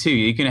eat it too.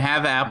 You can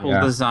have Apple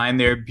design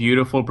their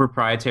beautiful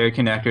proprietary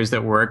connectors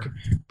that work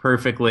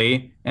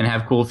perfectly and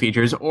have cool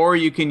features, or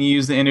you can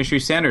use the industry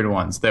standard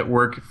ones that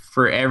work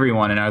for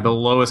everyone and are the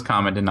lowest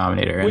common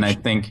denominator. And I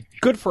think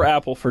good for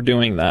Apple for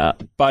doing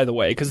that, by the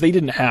way, because they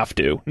didn't have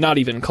to, not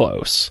even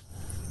close.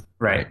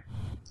 Right.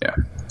 Yeah.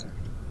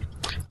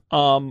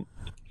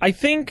 I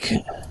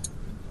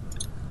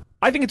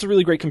think it's a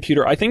really great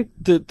computer. I think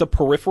the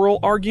peripheral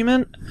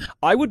argument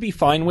I would be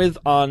fine with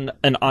on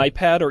an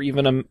iPad or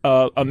even a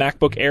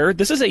MacBook Air.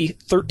 This is a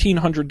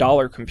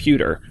 $1,300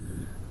 computer.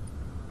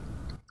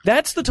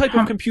 That's the type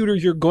of computer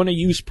you're going to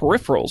use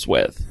peripherals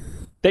with.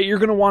 That you're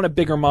going to want a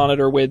bigger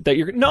monitor with.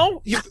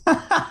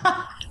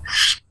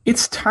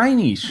 It's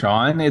tiny,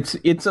 Sean. That's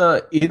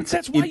why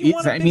you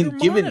want a bigger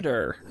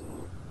monitor.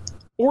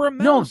 Or a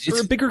mouse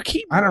or a bigger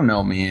keyboard. I don't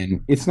know,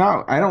 man. It's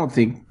not. I don't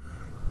think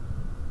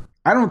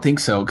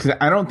so, because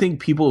I don't think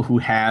people who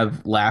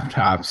have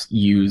laptops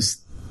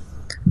use,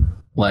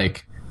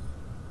 like,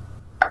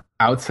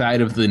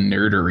 outside of the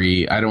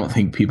nerdery. I don't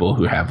think people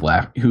who have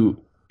who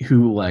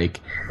like.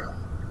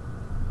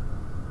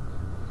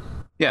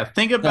 Yeah,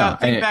 think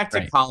back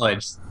to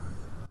college.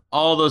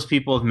 All those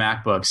people with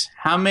MacBooks,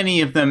 how many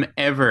of them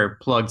ever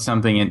plugged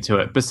something into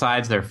it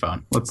besides their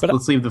phone?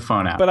 Let's leave the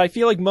phone out. But I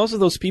feel like most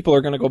of those people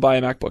are going to go buy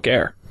a MacBook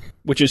Air,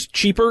 which is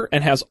cheaper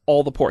and has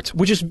all the ports,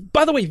 which is,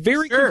 by the way,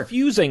 very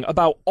confusing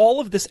about all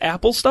of this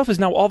Apple stuff. Is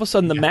now all of a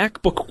sudden the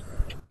MacBook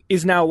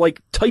is now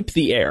like Type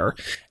the Air,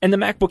 and the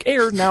MacBook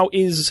Air now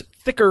is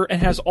thicker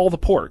and has all the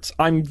ports.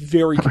 I'm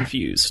very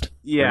confused.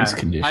 Yeah,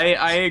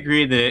 I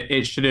agree that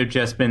it should have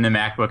just been the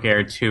MacBook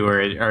Air 2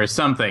 or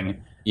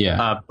something.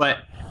 Yeah, but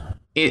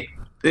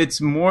it's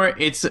a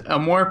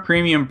more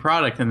premium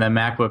product than the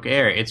MacBook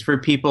Air. It's for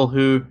people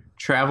who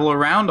travel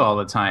around all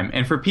the time.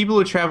 And for people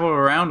who travel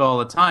around all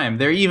the time,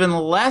 they're even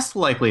less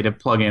likely to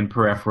plug in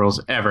peripherals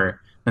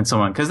ever than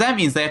someone, because that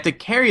means they have to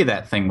carry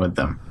that thing with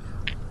them.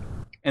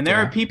 And there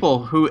are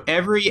people who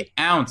every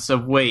ounce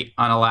of weight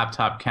on a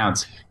laptop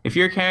counts. If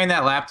you're carrying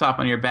that laptop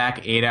on your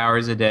back 8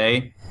 hours a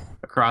day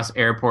across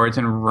airports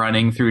and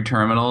running through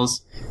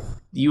terminals,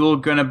 you're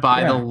going to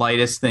buy the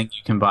lightest thing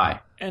you can buy.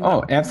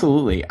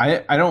 Absolutely.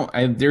 I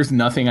don't. There's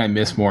nothing I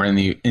miss more in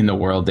the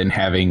world than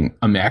having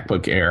a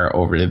MacBook Air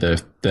over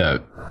the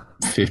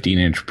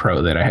 15-inch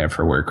Pro that I have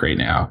for work right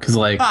now. Because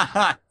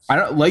I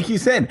don't, like you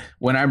said,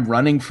 when I'm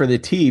running for the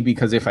T,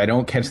 because if I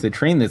don't catch the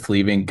train that's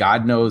leaving,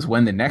 God knows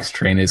when the next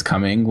train is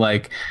coming.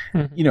 Like,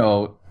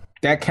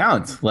 that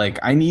counts. Like,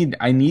 I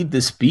need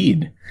the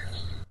speed.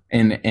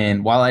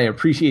 And while I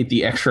appreciate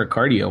the extra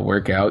cardio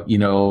workout,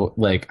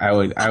 like I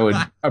would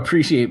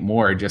appreciate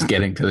more just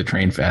getting to the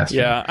train faster.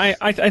 Yeah,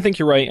 I think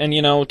you're right. And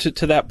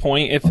to that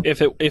point,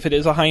 if it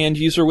is a high end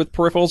user with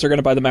peripherals, they're going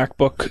to buy the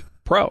MacBook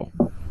Pro,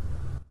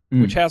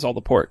 which has all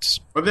the ports.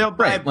 Or they'll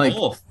buy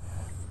both.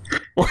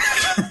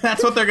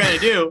 That's what they're going to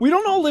do. We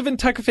don't all live in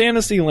tech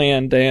fantasy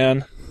land,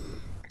 Dan.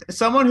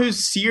 Someone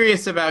who's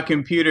serious about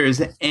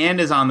computers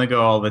and is on the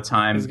go all the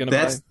time.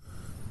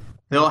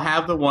 They'll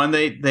have the one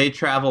they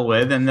travel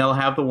with, and they'll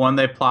have the one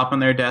they plop on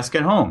their desk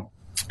at home.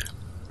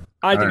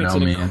 I think it's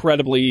an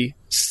incredibly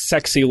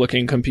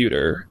sexy-looking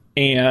computer,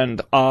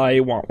 and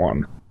I want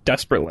one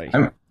desperately.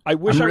 I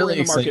wish I were in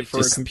the market for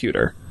a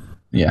computer.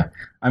 Yeah,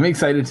 I'm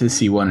excited to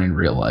see one in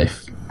real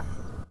life,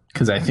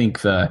 because I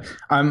think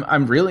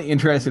I'm really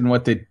interested in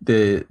what the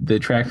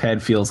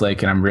trackpad feels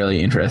like, and I'm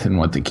really interested in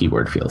what the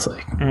keyboard feels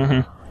like.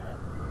 Mm-hmm.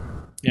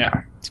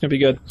 Yeah, it's gonna be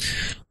good.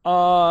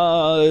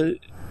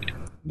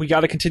 We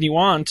got to continue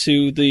on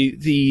to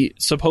the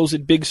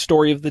supposed big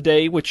story of the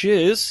day, which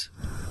is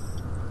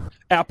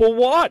Apple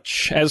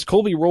Watch, as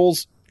Colby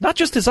rolls not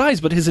just his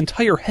eyes, but his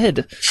entire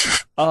head.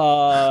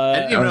 I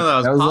didn't even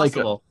know that was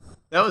possible.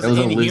 That was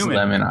inhuman. A Liz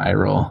Lemon eye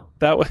roll.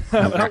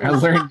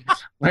 I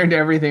learned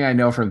everything I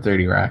know from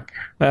 30 Rock.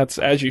 That's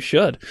as you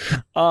should.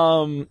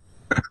 So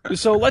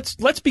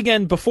let's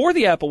begin. Before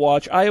the Apple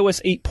Watch,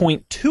 iOS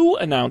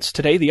 8.2 announced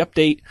today, the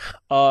update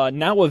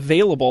now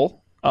available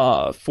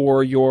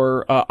for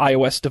your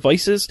iOS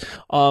devices.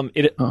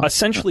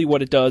 Essentially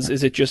what it does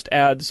is it just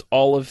adds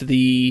all of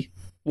the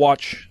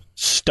watch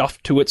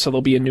stuff to it, so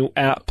there'll be a new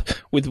app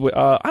with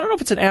I don't know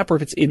if it's an app or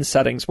if it's in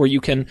settings, where you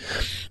can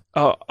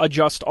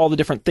adjust all the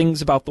different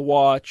things about the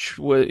watch,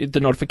 the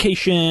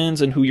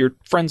notifications and who your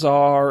friends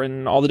are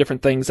and all the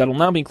different things that'll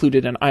now be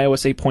included in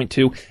iOS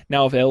 8.2,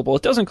 now available.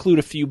 It does include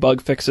a few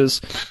bug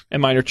fixes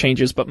and minor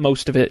changes, but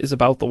most of it is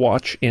about the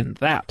watch in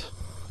that.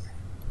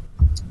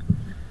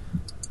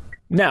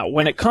 Now,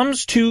 when it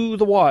comes to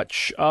the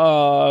watch, we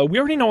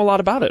already know a lot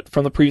about it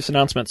from the previous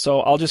announcement, so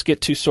I'll just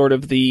get to sort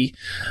of the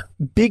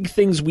big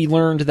things we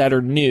learned that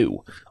are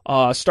new,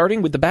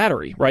 starting with the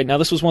battery. Right now,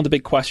 this was one of the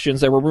big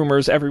questions. There were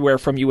rumors everywhere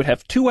from you would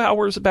have 2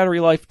 hours of battery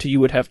life to you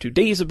would have 2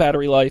 days of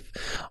battery life.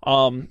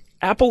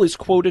 Apple is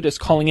quoted as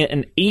calling it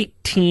an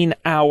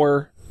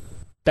 18-hour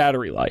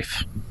battery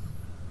life.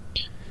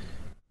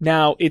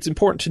 Now, it's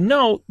important to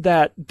note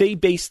that they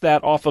base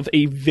that off of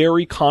a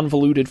very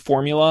convoluted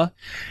formula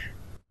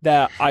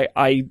that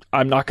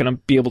I'm not going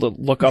to be able to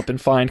look up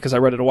and find because I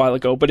read it a while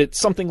ago, but it's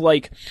something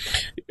like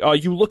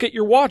you look at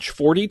your watch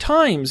 40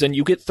 times and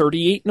you get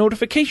 38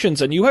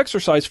 notifications and you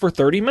exercise for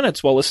 30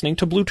 minutes while listening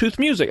to Bluetooth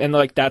music, and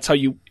that's how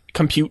you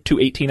compute to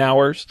 18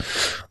 hours.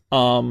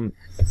 So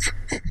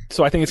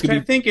I think it's going to be...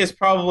 I think is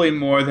probably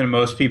more than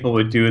most people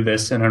would do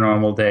this in a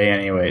normal day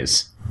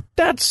anyways.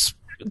 That's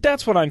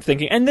what I'm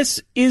thinking, and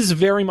this is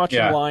very much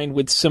in line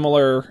with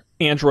similar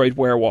Android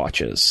Wear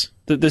watches.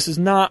 This is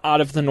not out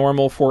of the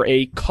normal for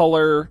a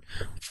color,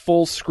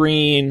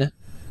 full-screen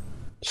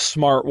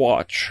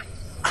smartwatch.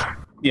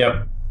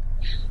 Yep.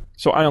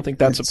 So I don't think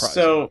that's surprising.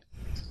 So,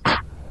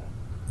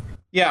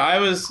 yeah,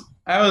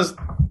 I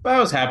I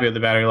was happy with the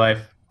battery life.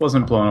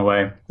 Wasn't blown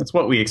away. That's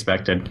what we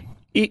expected.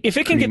 If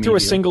it can get through a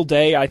single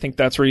day, I think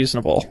that's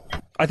reasonable.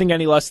 I think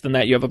any less than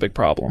that, you have a big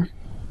problem.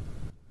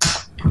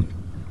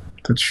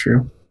 That's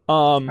true.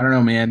 I don't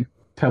know, man.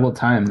 Pebble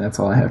time. That's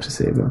all I have to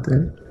say about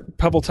that.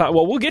 Pebble time.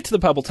 Well, we'll get to the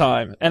Pebble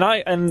time.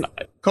 And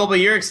Colby,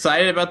 you're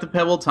excited about the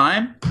Pebble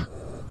time?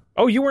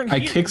 Oh, you weren't. I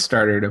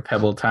kickstarted a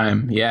Pebble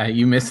time. Yeah,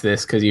 you missed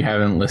this because you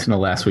haven't listened to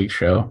last week's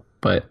show.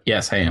 But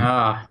yes, I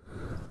am.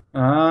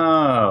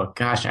 Oh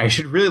gosh, I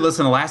should really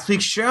listen to last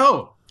week's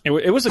show.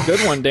 It was a good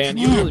one, Dan.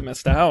 You really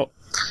missed out.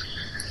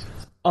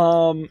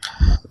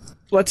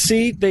 Let's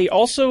see. They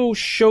also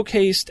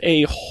showcased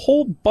a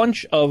whole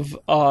bunch of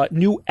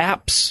new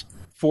apps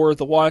for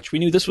the watch. We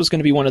knew this was going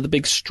to be one of the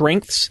big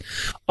strengths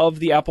of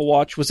the Apple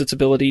Watch, was its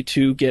ability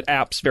to get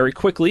apps very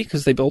quickly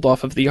because they build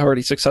off of the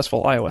already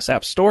successful iOS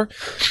App Store.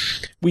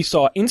 We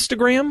saw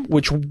Instagram,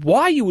 which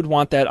why you would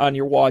want that on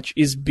your watch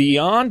is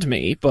beyond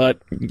me,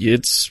 but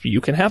you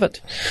can have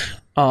it.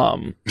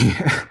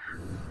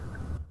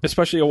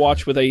 Especially a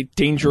watch with a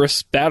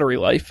dangerous battery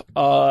life.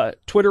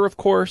 Twitter, of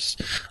course.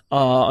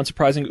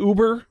 Unsurprising,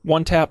 Uber.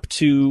 One tap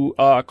to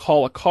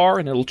call a car,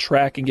 and it'll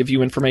track and give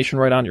you information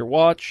right on your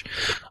watch.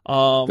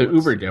 The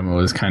Uber demo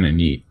is kind of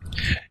neat.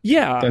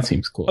 Yeah. That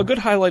seems cool. A good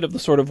highlight of the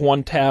sort of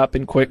one tap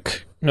and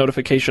quick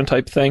notification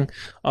type thing.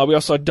 We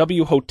also had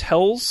W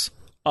Hotels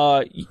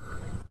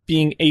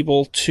being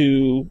able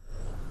to...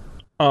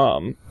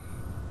 what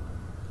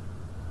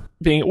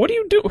do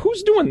you do?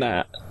 Who's doing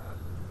that?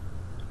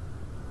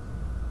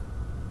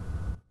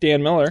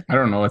 Dan Miller. I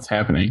don't know what's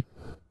happening.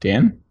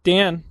 Dan?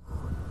 Is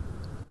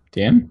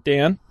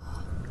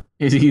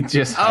he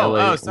just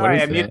highlighting? Oh,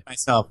 sorry, I muted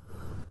myself.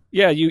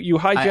 Yeah, you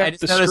hijacked I just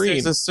the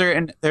noticed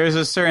stream. there's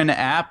a certain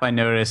app I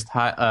noticed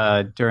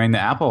during the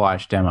Apple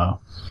Watch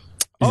demo.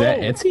 Is that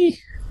Etsy?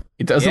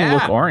 It doesn't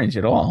look orange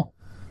at all.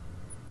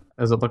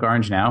 Does it look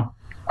orange now?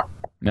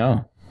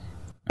 No.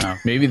 Oh.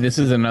 Maybe this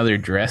is another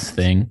dress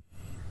thing.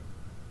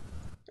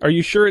 Are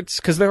you sure it's...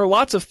 Because there are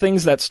lots of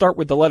things that start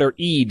with the letter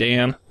E,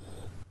 Dan.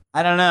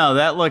 I don't know.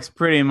 That looks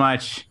pretty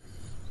much...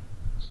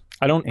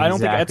 I don't think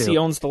Etsy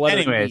owns the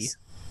letter E.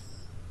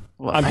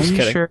 Well, I'm just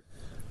kidding. Sure?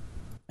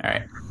 All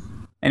right.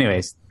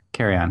 Anyways,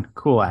 carry on.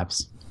 Cool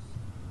apps.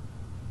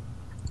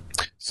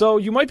 So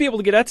you might be able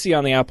to get Etsy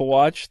on the Apple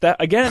Watch. That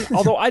again,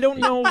 although I don't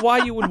know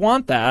why you would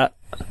want that.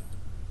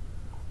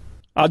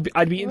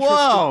 I'd be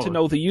interested to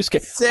know the use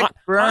case. Sick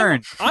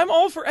burn. I'm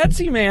all for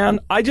Etsy, man.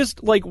 I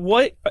just like,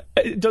 what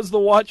does the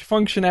watch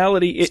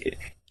functionality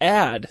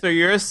add? So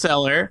you're a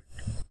seller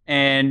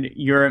and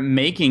you're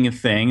making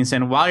things,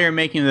 and while you're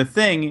making the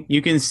thing,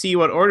 you can see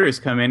what orders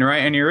come in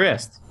right on your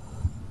wrist.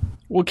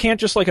 Well, can't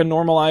just like a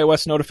normal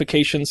iOS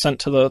notification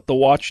sent to the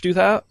watch do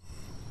that?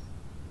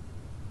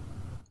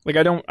 Like,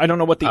 I don't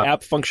know what the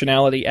app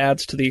functionality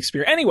adds to the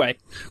experience. Anyway,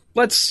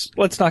 let's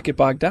not get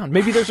bogged down.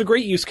 Maybe there's a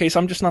great use case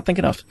I'm just not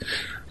thinking of.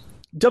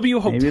 W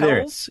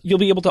Hotels, you'll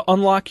be able to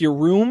unlock your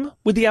room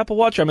with the Apple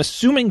Watch. I'm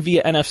assuming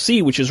via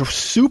NFC, which is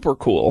super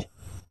cool.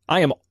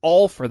 I am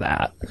all for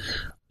that.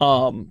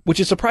 Which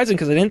is surprising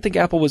because I didn't think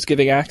Apple was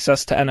giving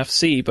access to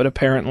NFC, but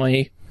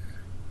apparently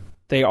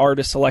they are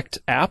to select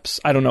apps.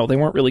 I don't know. They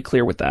weren't really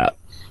clear with that.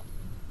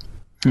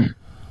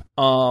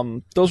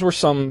 Those were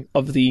some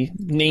of the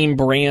name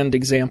brand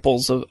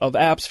examples of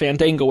apps.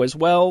 Fandango as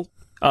well,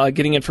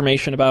 getting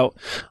information about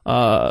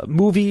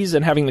movies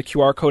and having the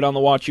QR code on the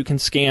watch you can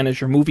scan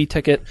as your movie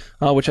ticket,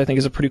 which I think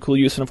is a pretty cool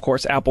use. And of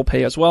course, Apple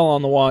Pay as well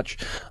on the watch.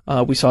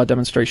 We saw a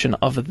demonstration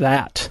of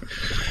that.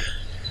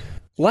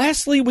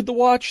 Lastly, with the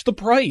watch, the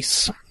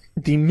price.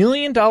 The $1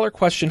 million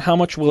question, how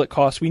much will it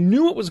cost? We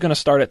knew it was going to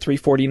start at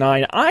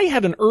 $349. I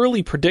had an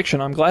early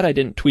prediction. I'm glad I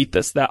didn't tweet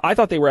this, that I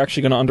thought they were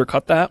actually going to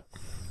undercut that.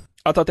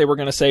 I thought they were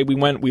going to say, we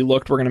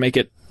looked, we're going to make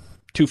it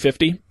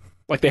 $250,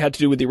 like they had to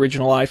do with the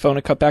original iPhone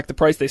and cut back the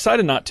price. They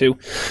decided not to.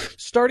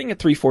 Starting at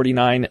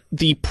 $349,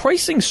 the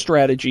pricing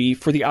strategy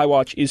for the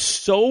iWatch is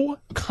so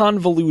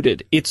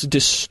convoluted, it's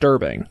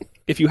disturbing.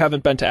 If you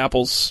haven't been to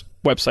Apple's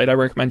website, I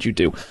recommend you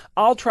do.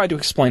 I'll try to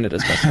explain it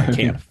as best I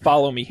can.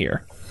 Follow me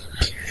here.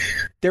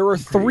 There are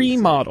three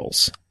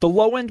models. The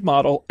low-end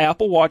model,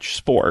 Apple Watch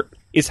Sport,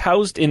 is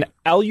housed in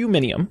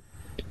aluminum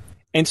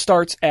and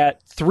starts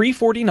at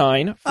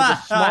 $349 for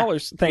the smaller.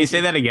 Can you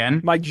say that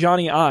again? My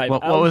Johnny Ive.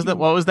 What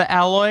was the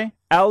alloy?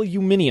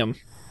 Aluminium.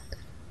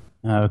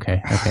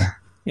 Okay.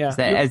 Yeah.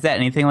 Is that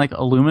anything like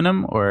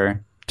aluminum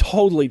or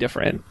totally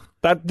different?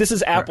 This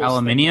is Apple's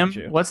aluminium.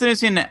 Thing, what is the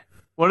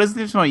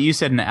difference in what you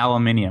said in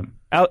aluminium?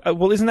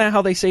 Well, isn't that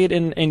how they say it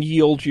in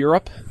ye olde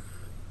Europe?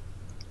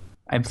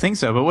 I think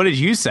so, but what did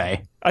you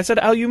say? I said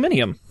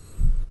aluminium.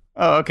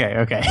 Oh,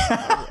 okay.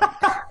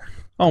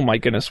 Oh my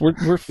goodness,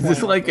 we're is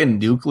this like a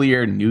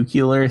nuclear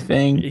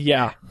thing?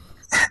 Yeah.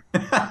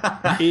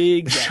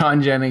 Exactly.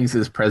 Sean Jennings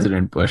is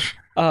President Bush.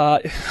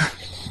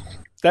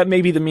 That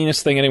may be the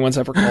meanest thing anyone's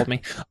ever called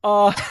me.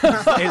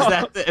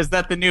 Is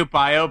that the new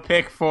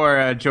biopic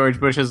for George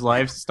Bush's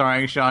life,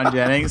 starring Sean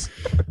Jennings?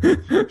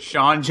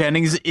 Sean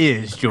Jennings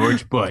is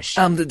George Bush.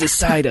 I'm the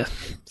decider.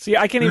 See,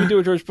 I can't even do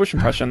a George Bush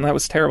impression. That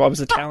was terrible. I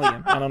was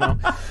Italian. I don't know.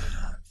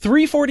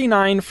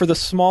 $349 for the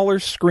smaller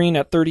screen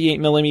at 38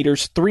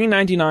 millimeters,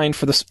 $399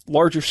 for the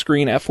larger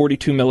screen at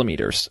 42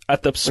 millimeters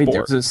at the Sport. Wait,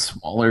 there's a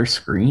smaller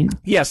screen?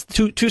 Yes,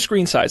 two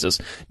screen sizes.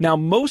 Now,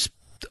 most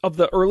of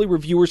the early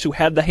reviewers who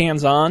had the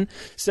hands-on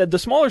said the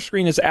smaller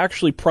screen is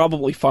actually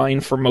probably fine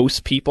for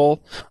most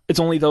people. It's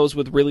only those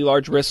with really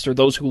large wrists or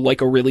those who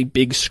like a really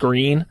big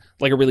screen,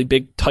 like a really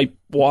big type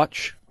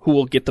watch, who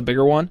will get the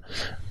bigger one.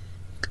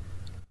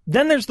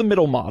 Then there's the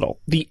middle model,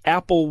 the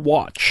Apple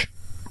Watch.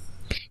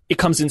 It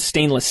comes in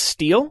stainless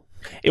steel.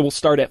 It will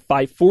start at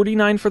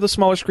 $549 for the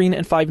smaller screen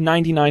and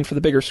 $599 for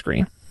the bigger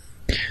screen.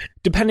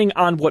 Depending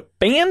on what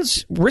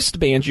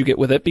wristbands you get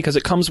with it, because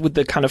it comes with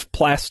the kind of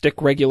plastic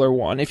regular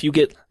one. If you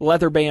get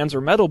leather bands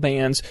or metal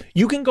bands,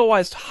 you can go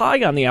as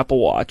high on the Apple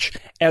Watch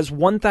as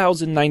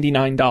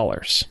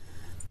 $1,099,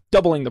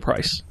 doubling the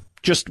price,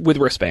 just with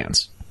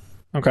wristbands.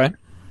 Okay?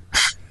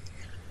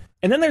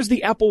 And then there's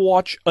the Apple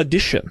Watch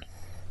Edition.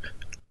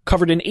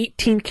 Covered in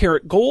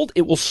 18-karat gold,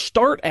 it will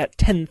start at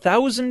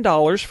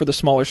 $10,000 for the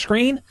smaller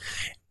screen,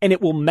 and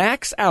it will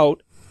max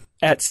out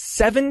at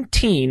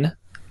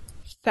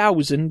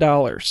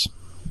 $17,000.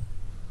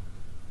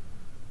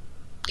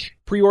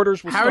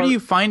 Pre-orders will How start... are you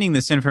finding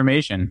this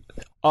information?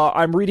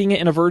 I'm reading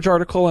it in a Verge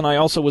article, and I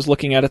also was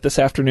looking at it this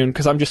afternoon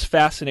because I'm just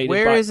fascinated.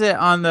 Where is it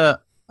on the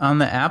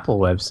Apple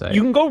website?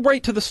 You can go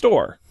right to the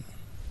store.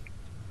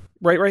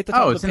 Right at the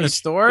top of the it's in page. the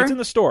store? It's in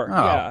the store,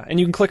 yeah. And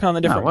you can click on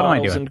the different what am I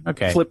models doing? and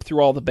Okay. flip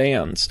through all the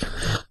bands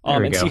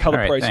and go. see how the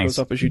All right, price thanks. goes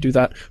up as you do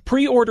that.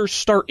 Pre-orders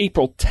start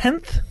April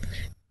 10th.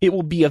 It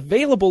will be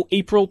available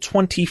April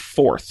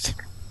 24th.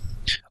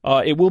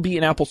 It will be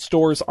in Apple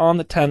stores on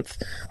the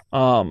 10th.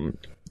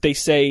 They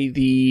say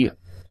the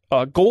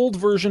gold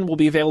version will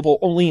be available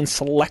only in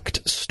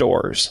select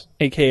stores,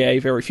 aka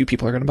very few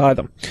people are going to buy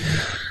them.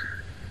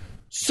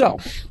 So,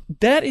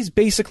 that is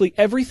basically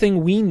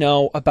everything we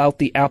know about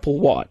the Apple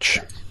Watch.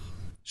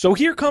 So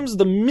here comes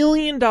the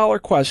million-dollar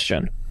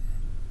question.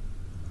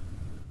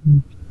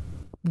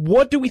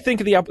 What do we think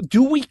of the Apple?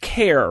 Do we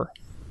care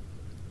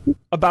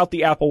about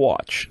the Apple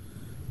Watch?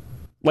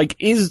 Like,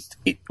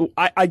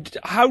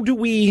 how do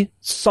we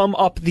sum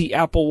up the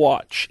Apple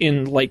Watch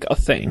in, like, a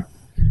thing?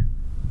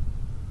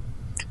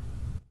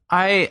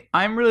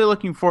 I'm really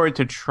looking forward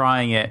to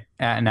trying it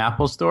at an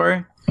Apple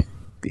store,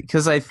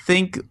 because I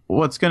think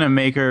what's going to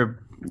make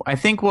her... I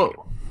think what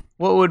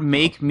would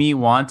make me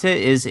want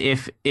it is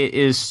if it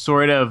is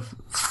sort of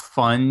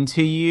fun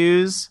to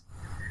use.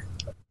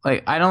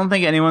 Like, I don't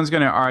think anyone's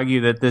going to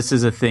argue that this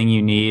is a thing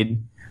you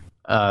need,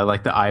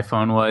 like the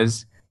iPhone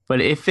was.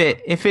 But if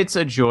it's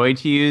a joy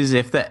to use,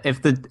 if the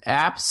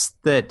apps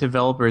that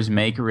developers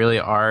make really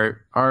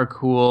are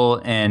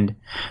cool and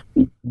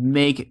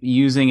make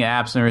using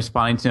apps and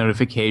responding to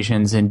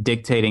notifications and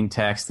dictating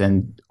text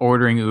and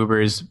ordering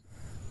Ubers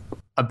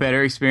a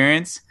better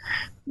experience,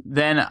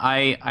 then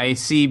I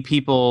see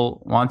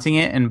people wanting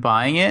it and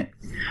buying it.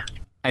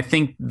 I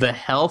think the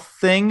health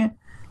thing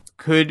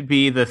could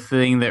be the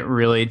thing that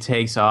really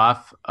takes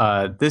off.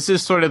 This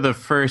is sort of the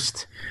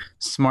first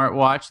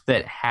smartwatch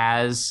that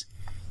has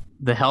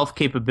the health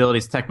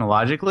capabilities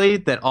technologically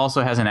that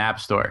also has an app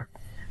store.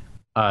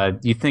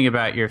 You think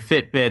about your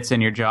Fitbits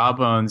and your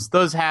Jawbones;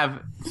 those have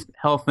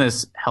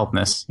healthness,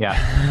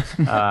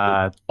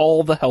 yeah,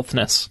 All the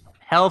healthness.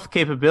 health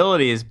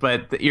capabilities,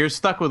 but you're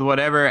stuck with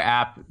whatever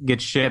app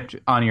gets shipped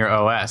on your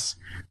OS.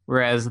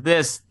 Whereas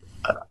this,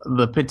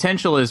 the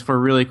potential is for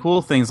really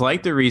cool things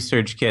like the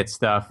Research Kit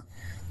stuff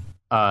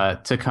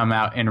to come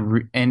out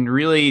and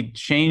really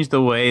change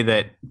the way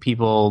that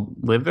people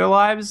live their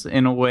lives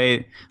in a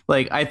way.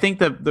 Like, I think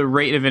the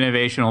rate of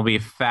innovation will be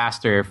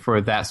faster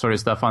for that sort of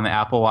stuff on the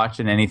Apple Watch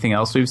than anything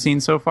else we've seen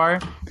so far.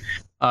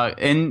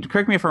 And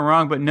correct me if I'm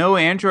wrong, but no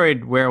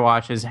Android Wear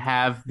watches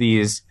have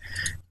these,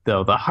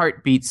 though, the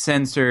heartbeat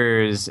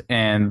sensors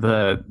and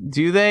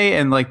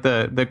like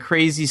the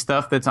crazy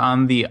stuff that's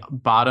on the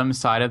bottom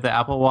side of the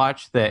Apple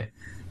Watch that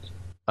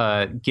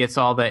gets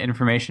all that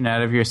information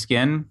out of your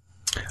skin.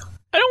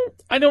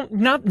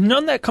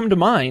 None that come to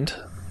mind.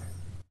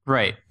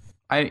 Right.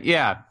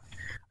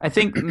 I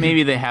think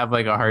maybe they have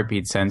like a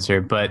heartbeat sensor,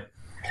 but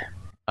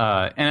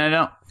and I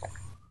don't.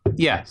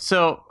 Yeah,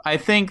 so I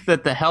think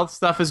that the health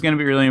stuff is going to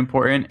be really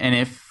important, and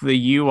if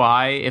the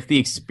UI, if the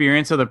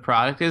experience of the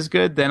product is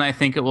good, then I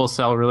think it will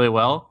sell really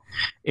well.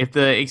 If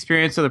the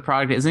experience of the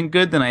product isn't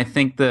good, then I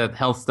think the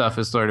health stuff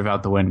is sort of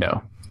out the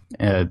window.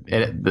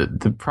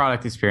 The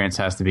product experience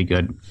has to be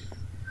good.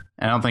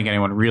 I don't think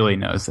anyone really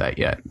knows that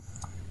yet.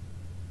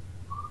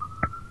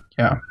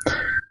 Yeah.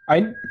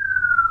 I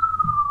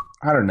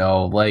don't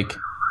know, like,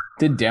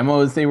 the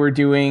demos they were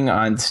doing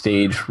on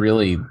stage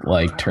really,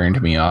 like,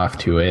 turned me off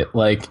to it.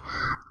 Like,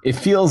 it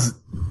feels...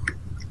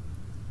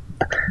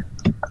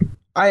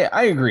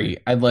 I agree.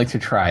 I'd like to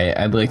try it.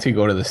 I'd like to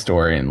go to the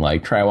store and,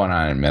 like, try one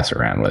on and mess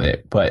around with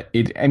it. But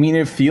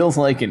it feels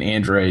like an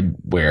Android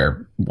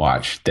Wear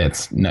watch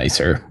that's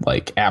nicer.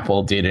 Like,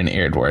 Apple did an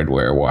Android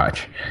Wear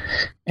watch.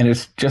 And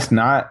it's just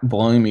not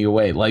blowing me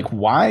away. Like,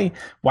 why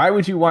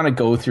would you want to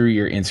go through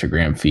your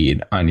Instagram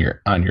feed on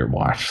your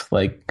watch?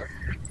 Like,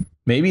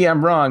 Maybe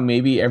I'm wrong.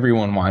 Maybe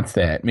everyone wants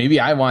that. Maybe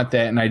I want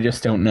that and I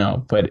just don't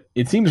know. But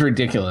it seems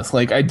ridiculous.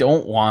 Like, I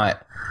don't want...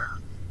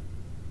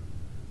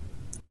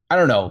 I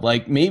don't know.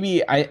 Like,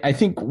 maybe I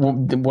think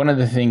one of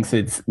the things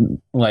that's,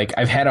 like,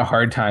 I've had a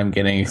hard time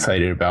getting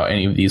excited about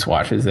any of these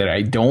watches, that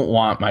I don't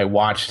want my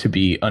watch to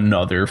be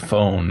another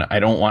phone. I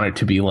don't want it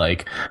to be,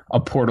 like, a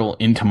portal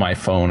into my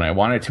phone. I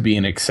want it to be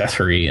an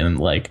accessory. And,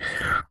 like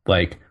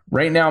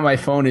right now, my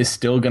phone is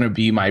still going to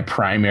be my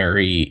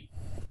primary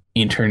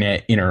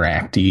internet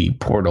interacty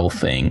portal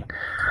thing.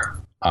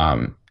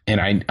 And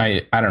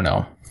I don't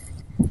know.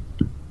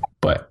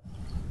 But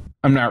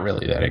I'm not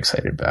really that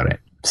excited about it.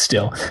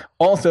 Still,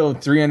 also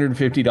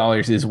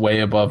 $350 is way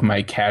above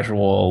my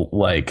casual,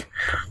 like,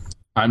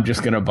 I'm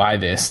just gonna buy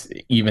this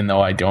even though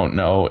I don't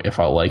know if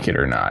I'll like it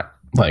or not.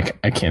 Like,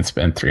 I can't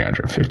spend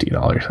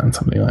 $350 on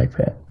something like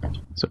that.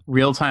 So,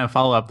 real-time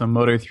follow-up, the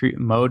Moto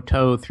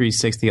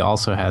 360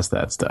 also has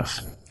that stuff.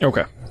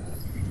 Okay.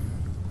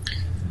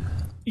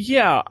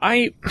 Yeah,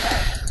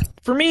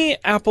 for me,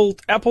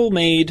 Apple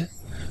made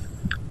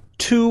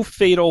two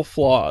fatal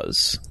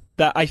flaws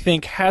that I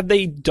think, had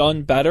they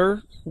done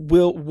better,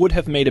 would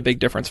have made a big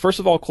difference. First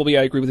of all, Colby,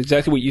 I agree with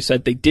exactly what you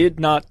said. They did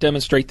not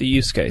demonstrate the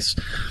use case.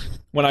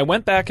 When I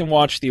went back and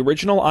watched the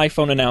original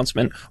iPhone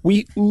announcement,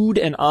 we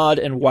oohed and awed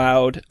and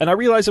wowed, and I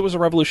realized it was a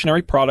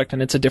revolutionary product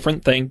and it's a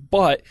different thing,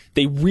 but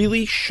they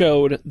really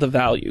showed the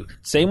value.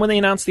 Same when they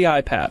announced the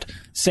iPad.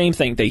 Same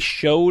thing. They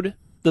showed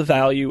the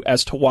value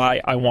as to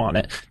why I want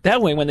it.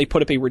 That way, when they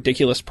put up a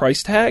ridiculous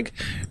price tag,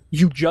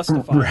 you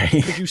justify it.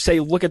 Because you say,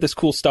 look at this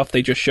cool stuff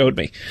they just showed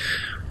me.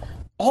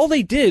 All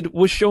they did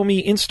was show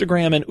me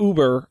Instagram and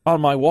Uber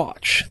on my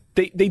watch.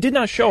 They did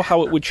not show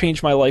how it would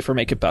change my life or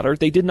make it better.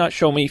 They did not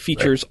show me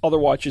features other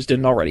watches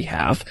didn't already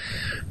have.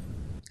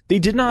 They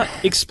did not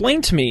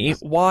explain to me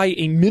why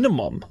a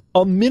minimum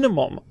of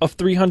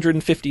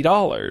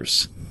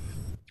 $350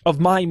 of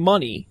my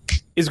money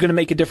is going to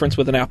make a difference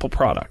with an Apple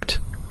product.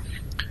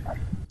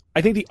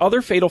 I think the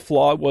other fatal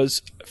flaw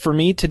was, for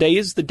me, today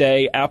is the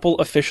day Apple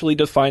officially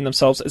defined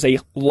themselves as a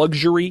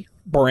luxury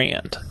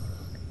brand.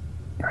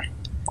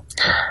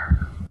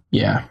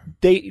 Yeah.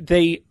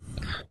 They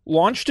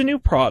launched a new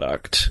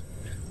product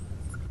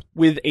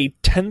with a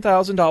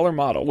 $10,000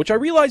 model, which I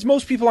realize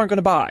most people aren't going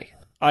to buy.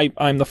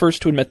 I'm the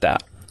first to admit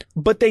that.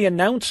 But they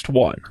announced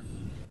one.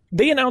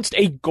 They announced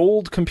a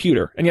gold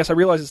computer. And yes, I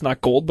realize it's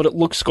not gold, but it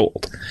looks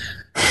gold.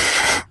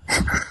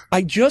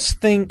 I just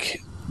think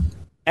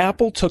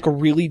Apple took a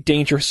really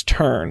dangerous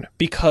turn,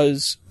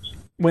 because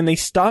when they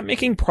stop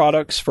making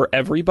products for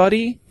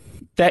everybody,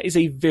 that is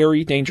a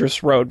very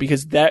dangerous road,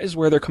 because that is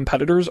where their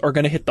competitors are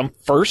going to hit them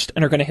first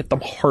and are going to hit them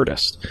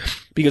hardest.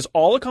 Because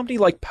all a company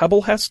like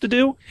Pebble has to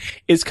do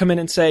is come in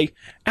and say,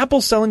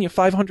 Apple's selling you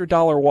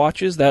 $500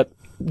 watches that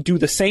do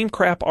the same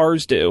crap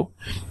ours do,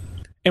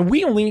 and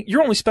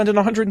you're only spending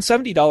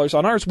 $170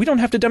 on ours. We don't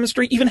have to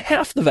demonstrate even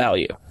half the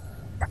value,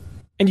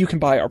 and you can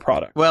buy our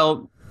product.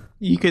 Well,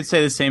 you could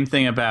say the same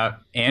thing about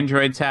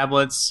Android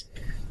tablets.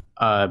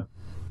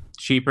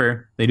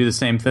 Cheaper, they do the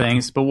same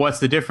things, but what's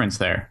the difference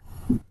there?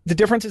 The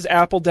difference is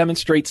Apple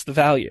demonstrates the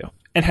value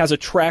and has a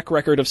track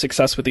record of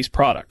success with these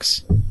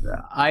products.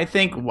 I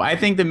think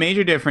the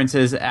major difference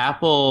is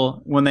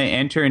Apple, when they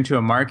enter into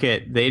a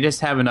market, they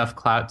just have enough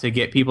clout to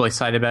get people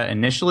excited about it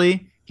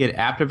initially, get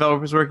app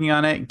developers working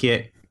on it,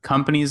 get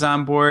companies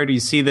on board. You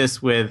see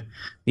this with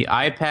the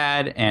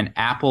iPad and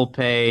Apple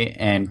Pay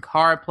and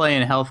CarPlay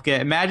and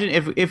HealthKit.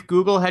 Imagine if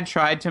Google had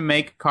tried to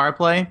make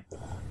CarPlay,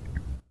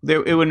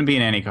 it wouldn't be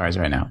in any cars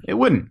right now. It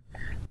wouldn't.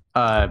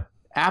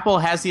 Apple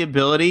has the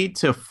ability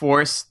to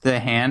force the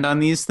hand on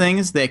these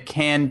things that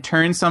can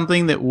turn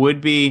something that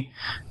would be,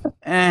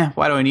 why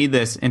do I need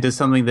this, into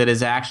something that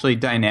is actually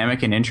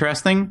dynamic and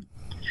interesting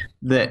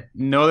that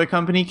no other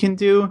company can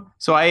do.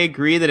 So I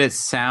agree that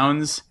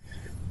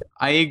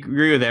I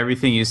agree with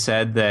everything you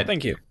said.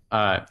 Thank you.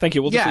 Thank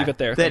you. We'll just leave it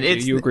there.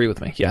 You agree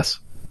with me. Yes.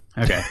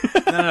 Okay.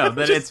 No.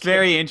 That it's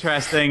very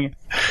interesting.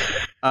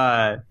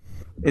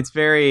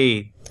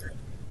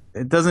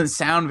 It doesn't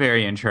sound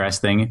very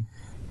interesting.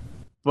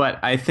 But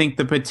I think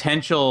the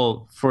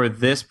potential for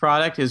this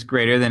product is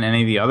greater than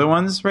any of the other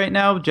ones right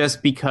now,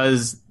 just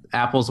because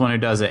Apple's one who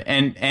does it.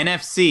 And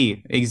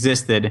NFC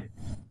existed,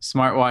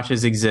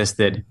 smartwatches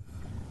existed,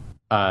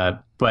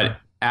 but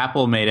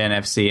Apple made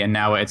NFC, and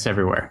now it's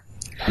everywhere.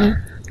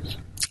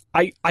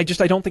 I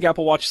don't think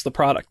Apple watches the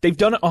product. They've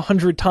done it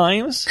 100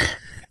 times.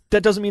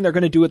 That doesn't mean they're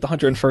going to do it the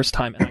 101st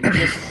time. And I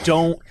just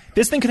don't.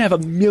 This thing can have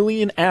 1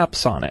 million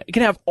apps on it. It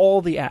can have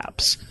all the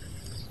apps.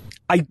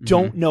 I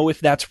don't know if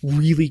that's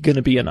really going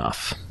to be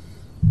enough.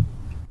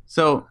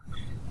 So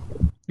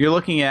you're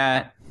looking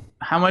at,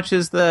 how much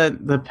is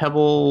the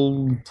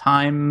Pebble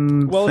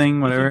Time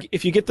thing, whatever?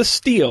 If you get the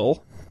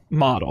Steel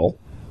model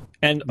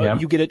and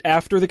you get it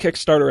after the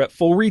Kickstarter at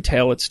full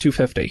retail, it's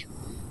 $250.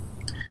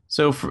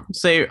 So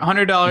say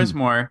 $100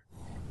 more,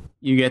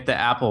 you get the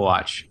Apple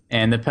Watch,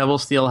 and the Pebble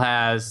Steel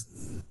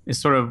it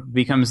sort of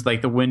becomes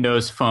like the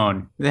Windows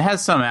Phone. It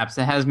has some apps.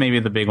 It has maybe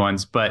the big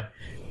ones, but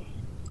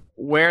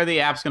where are the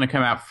apps going to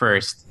come out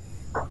first?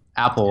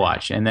 Apple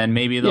Watch, and then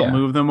maybe they'll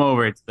move them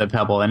over to the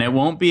Pebble, and it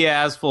won't be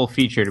as full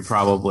featured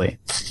probably.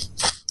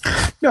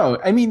 No,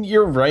 I mean,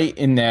 you're right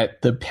in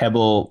that the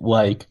Pebble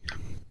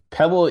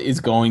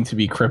is going to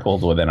be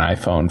crippled with an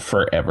iPhone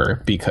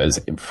forever because,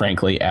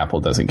 frankly,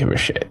 Apple doesn't give a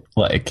shit.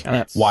 Like,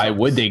 why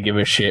would they give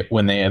a shit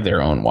when they have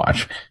their own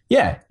watch?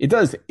 Yeah, it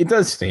does. It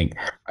does stink.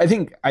 I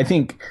think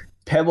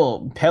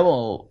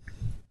Pebble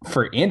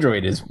for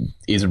Android is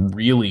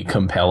really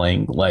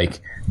compelling. Like,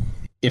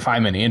 if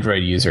I'm an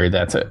Android user,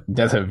 that's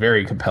a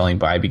very compelling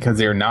buy because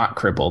they're not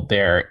crippled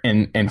there,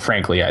 and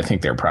frankly, I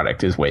think their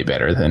product is way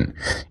better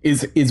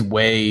is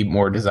way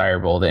more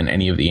desirable than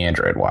any of the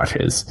Android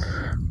watches,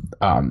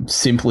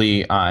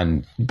 simply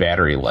on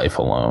battery life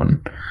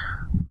alone,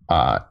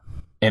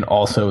 and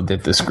also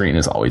that the screen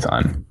is always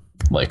on,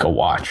 like a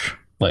watch.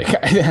 Like,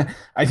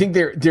 I think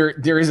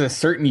there is a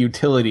certain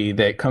utility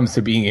that comes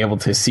to being able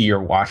to see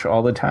your watch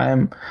all the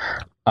time,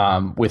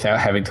 without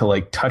having to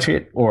like touch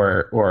it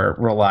or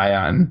rely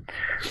on,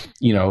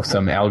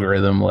 some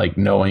algorithm like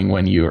knowing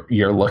when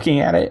you're looking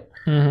at it.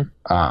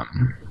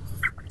 Mm-hmm.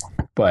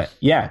 But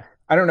yeah,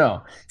 I don't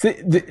know.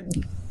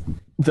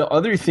 The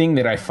other thing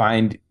that I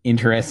find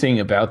interesting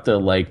about the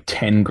like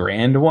 10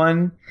 grand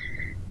one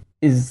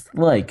is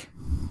like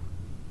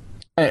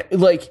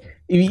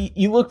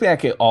you look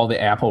back at all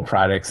the Apple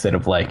products that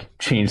have like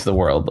changed the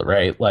world,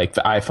 right? Like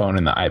the iPhone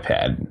and the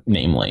iPad,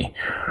 namely.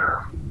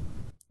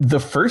 The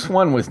first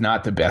one was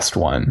not the best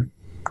one.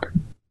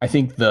 I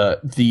think the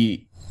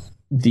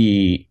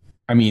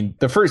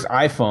first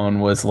iPhone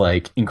was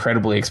like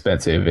incredibly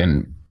expensive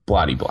and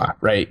blah de blah,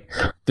 right?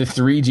 The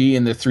 3G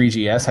and the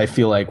 3GS, I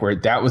feel like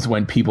that was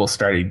when people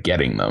started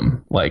getting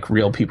them, like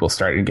real people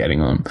started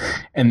getting them.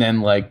 And then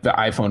like the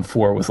iPhone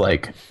 4 was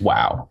like,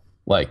 wow,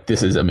 like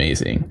this is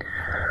amazing.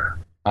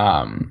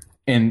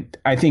 And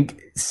I think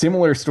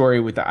similar story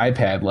with the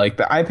iPad. Like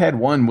the iPad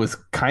 1 was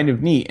kind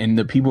of neat and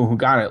the people who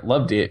got it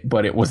loved it,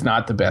 but it was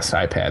not the best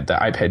iPad. The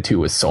iPad 2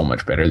 was so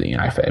much better than the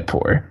iPad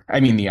 4. I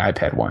mean the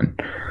iPad 1.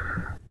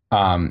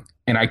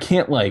 And I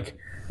can't like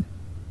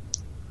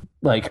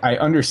I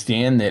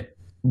understand that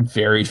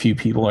very few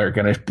people are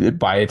going to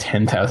buy a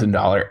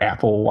 $10,000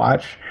 Apple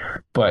Watch,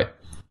 but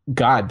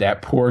God,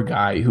 that poor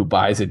guy who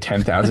buys a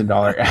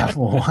 $10,000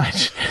 Apple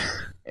Watch.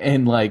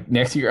 And like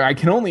next year, I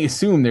can only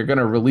assume they're going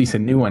to release a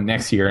new one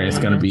next year, and it's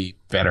going to be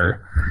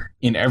better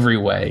in every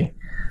way.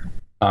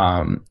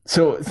 I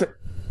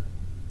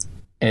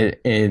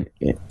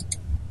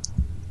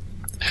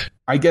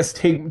guess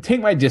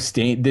take my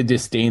disdain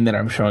that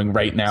I'm showing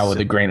right now with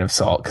a grain of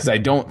salt, because I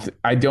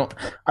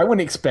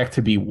wouldn't expect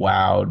to be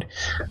wowed.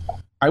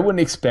 I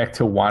wouldn't expect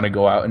to want to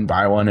go out and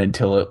buy one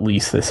until at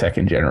least the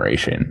second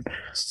generation,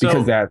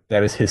 because that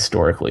is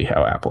historically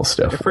how Apple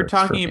stuff works. If we're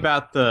talking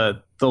about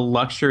the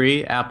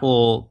luxury,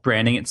 Apple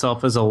branding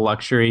itself as a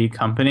luxury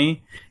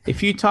company,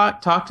 if you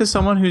talk to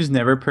someone who's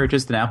never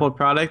purchased an Apple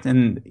product,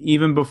 and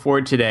even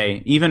before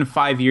today, even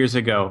 5 years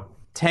ago,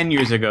 10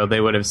 years ago, they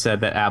would have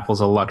said that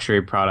Apple's a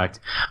luxury product.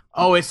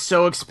 Oh, it's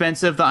so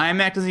expensive. The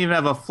iMac doesn't even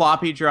have a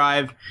floppy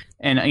drive.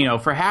 And,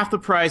 for half the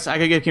price, I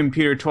could get a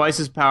computer twice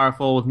as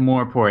powerful with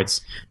more ports.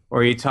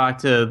 Or you talk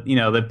to,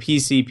 the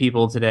PC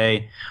people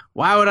today.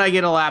 Why would I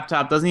get a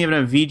laptop? Doesn't even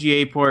have a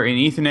VGA port and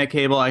Ethernet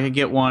cable. I could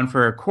get one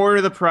for a quarter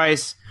of the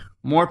price,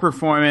 more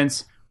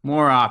performance,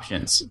 more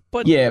options.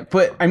 But I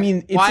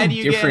mean, why do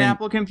you get an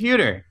Apple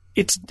computer?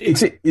 This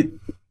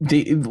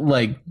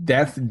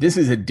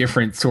is a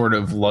different sort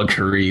of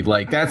luxury.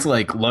 Like that's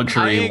like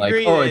luxury. Like,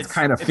 oh, it's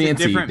kind of fancy.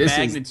 It's a different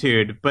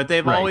magnitude, but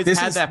they've always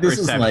had that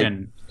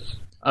perception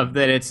of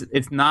that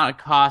it's not a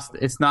cost.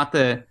 It's not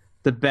the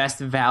best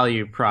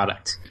value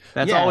product.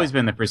 That's always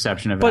been the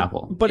perception of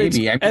Apple. But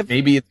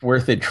maybe it's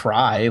worth a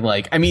try.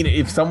 Like, I mean,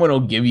 if someone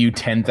will give you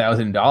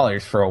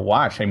 $10,000 for a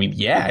watch, I mean,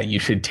 yeah, you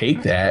should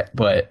take that.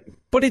 But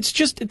it's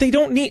just they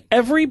don't need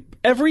every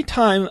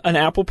time an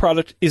Apple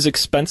product is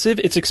expensive,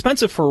 it's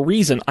expensive for a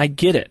reason. I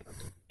get it.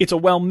 It's a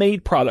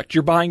well-made product.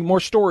 You're buying more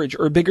storage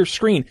or a bigger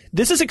screen.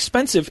 This is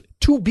expensive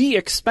to be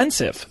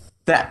expensive.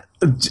 That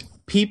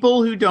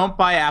people who don't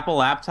buy Apple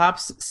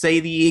laptops say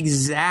the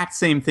exact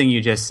same thing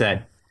you just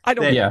said. I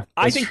don't. Yeah,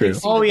 I think true. They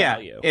see the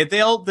value.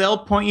 They'll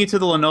point you to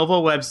the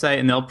Lenovo website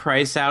and they'll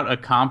price out a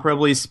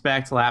comparably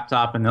spec'd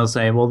laptop and they'll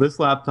say, well, this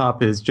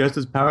laptop is just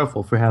as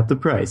powerful for half the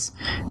price.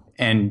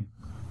 And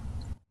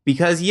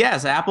because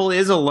yes, Apple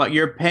is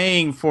you're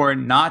paying for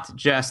not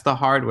just the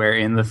hardware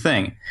in the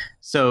thing.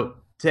 So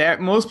to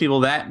most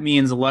people, that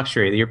means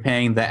luxury. You're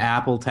paying the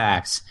Apple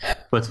tax,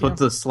 but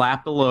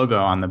slap the logo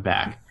on the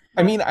back.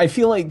 I mean, I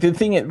feel like the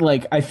thing,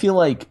 I feel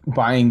like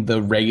buying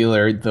the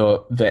regular,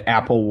 the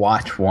Apple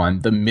Watch one,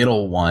 the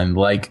middle one,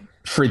 like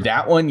for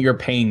that one, you're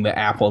paying the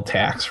Apple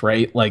tax,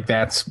 right? Like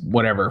that's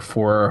whatever,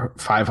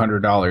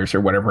 $500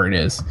 or whatever it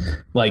is.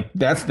 Like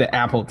that's the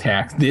Apple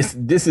tax.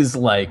 This is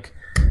like,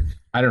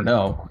 I don't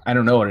know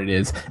what it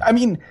is. I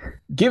mean,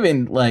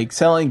 given like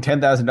selling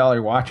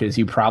 $10,000 watches,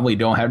 you probably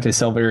don't have to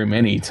sell very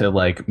many to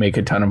like make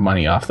a ton of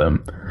money off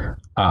them.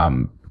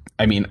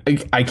 I mean,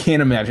 I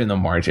can't imagine the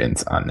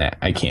margins on that.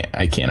 I can't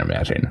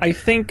imagine. I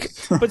think,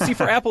 but see,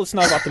 for Apple, it's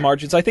not about the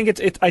margins. I think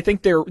I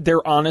think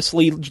they're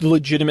honestly,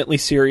 legitimately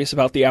serious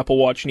about the Apple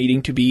Watch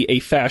needing to be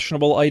a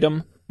fashionable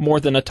item more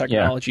than a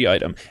technology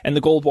item, and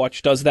the Gold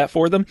Watch does that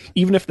for them.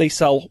 Even if they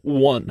sell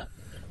one,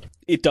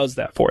 it does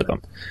that for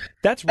them.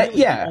 That's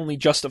really the only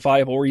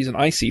justifiable reason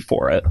I see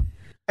for it.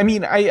 I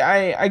mean,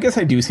 I guess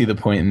I do see the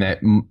point in that,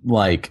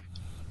 like,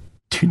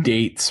 to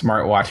date,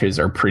 smartwatches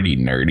are pretty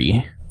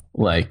nerdy.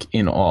 Like,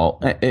 in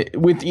all,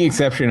 with the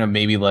exception of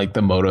maybe like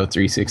the Moto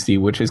 360,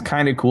 which is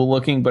kind of cool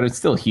looking, but it's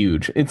still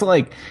huge. It's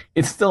like,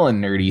 it's still a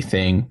nerdy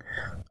thing.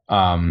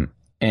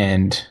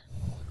 And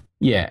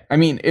yeah, I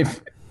mean, if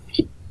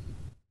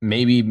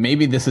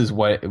maybe this is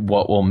what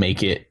will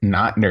make it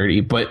not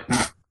nerdy, but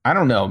I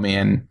don't know,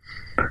 man.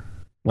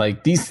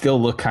 Like, these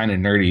still look kind of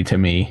nerdy to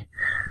me.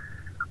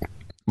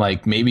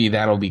 Like, maybe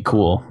that'll be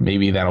cool.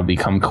 Maybe that'll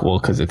become cool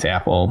because it's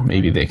Apple.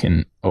 Maybe they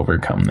can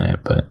overcome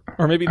that, but...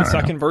 Or maybe the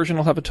second version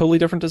will have a totally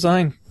different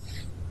design.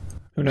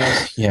 Who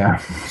knows? Yeah.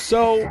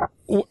 So,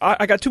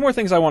 I got two more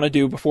things I want to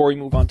do before we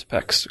move on to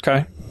picks,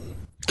 okay?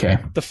 Okay.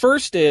 The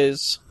first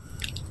is,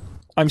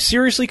 I'm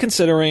seriously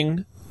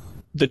considering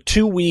the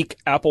 2-week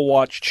Apple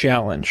Watch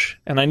challenge,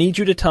 and I need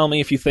you to tell me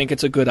if you think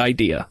it's a good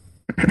idea.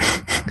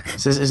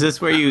 Is this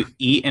where you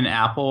eat an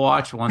Apple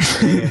Watch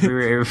once a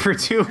day for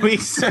 2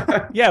 weeks?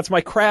 Yeah, it's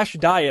my crash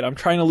diet. I'm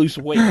trying to lose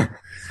weight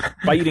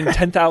by eating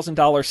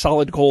 $10,000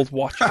 solid gold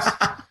watches.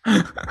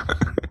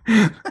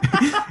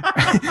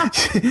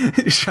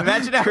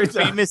 Imagine how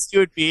famous you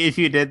would be if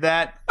you did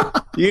that.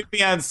 You'd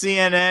be on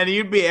CNN.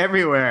 You'd be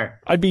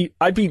everywhere. I'd be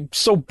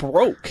so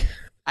broke.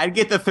 I'd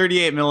get the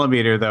 38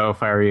 millimeter though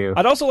if I were you.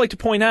 I'd also like to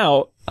point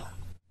out,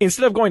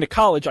 instead of going to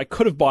college, I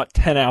could have bought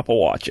 10 Apple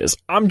Watches.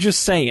 I'm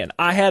just saying,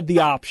 I had the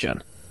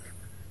option.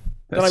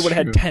 Then I would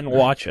have had 10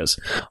 watches.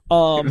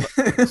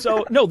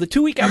 So, no, the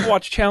 2-week Apple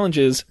Watch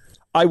challenges,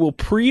 I will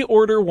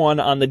pre-order one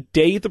on the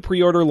day the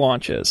pre-order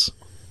launches.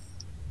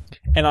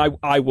 And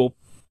I will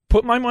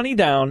put my money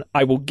down.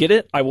 I will get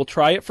it. I will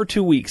try it for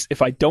 2 weeks.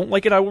 If I don't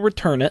like it, I will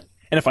return it.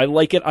 And if I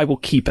like it, I will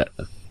keep it.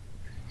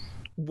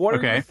 What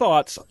are your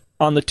thoughts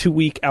on the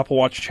 2-week Apple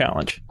Watch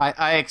challenge?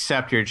 I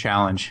accept your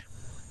challenge.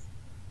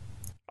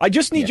 I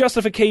just need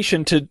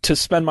justification to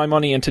spend my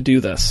money and to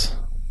do this.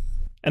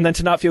 And then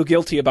to not feel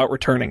guilty about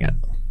returning it.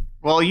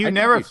 Well, you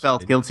never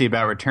felt guilty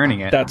about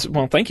returning it.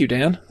 Well, thank you,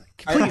 Dan.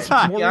 Please,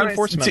 more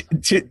reinforcement.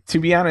 To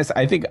be honest,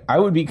 I think I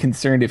would be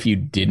concerned if you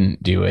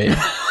didn't do it.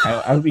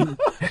 I would be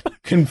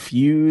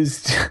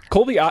confused.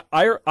 Colby, I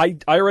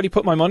already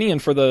put my money in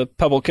for the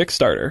Pebble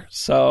Kickstarter,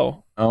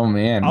 so... Oh,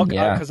 man,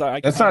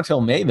 that's not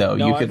till May, though.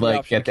 No, you could,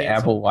 like, get the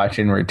Apple Watch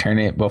and return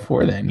it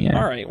before then,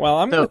 yeah. All right, well,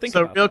 I'm going to think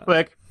about real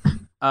quick,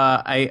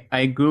 I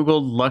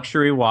Googled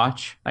luxury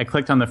watch. I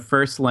clicked on the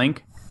first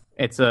link.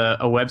 It's a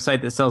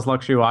website that sells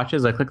luxury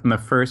watches. I clicked on the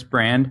first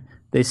brand.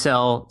 They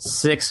sell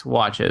 6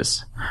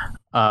 watches.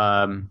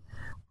 The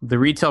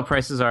retail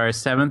prices are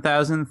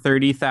 $7,000,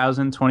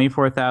 $30,000,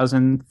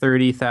 $24,000,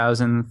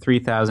 $30,000,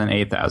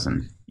 $3,000,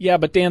 $8,000. Yeah,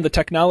 but Dan, the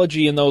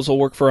technology in those will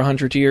work for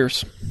 100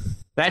 years.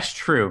 That's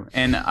true,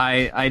 and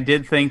I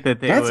did think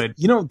that they would...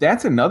 You know,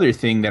 that's another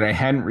thing that I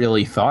hadn't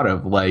really thought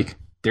of. Like,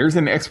 there's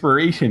an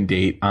expiration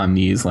date on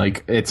these.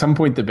 Like, at some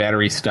point, the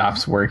battery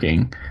stops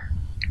working.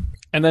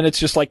 And then it's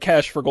just like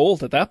cash for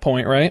gold at that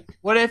point, right?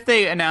 What if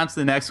they announce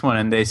the next one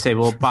and they say,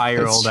 we'll buy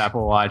your old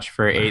Apple Watch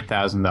for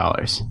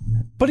 $8,000?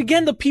 But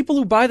again, the people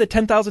who buy the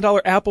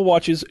 $10,000 Apple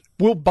Watches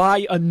will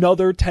buy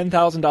another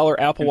 $10,000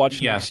 Apple Watch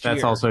next year. Yes,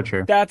 that's also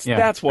true. That's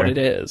what it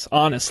is,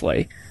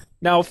 honestly.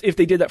 Now, if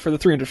they did that for the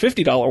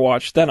 $350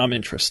 watch, then I'm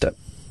interested.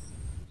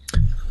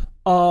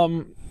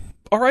 All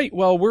right,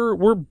 well,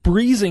 we're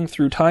breezing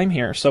through time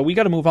here, so we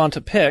got to move on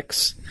to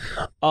picks.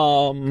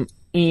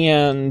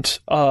 And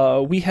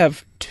we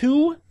have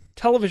 2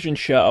 television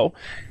show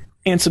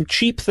and some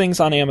cheap things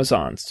on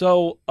Amazon.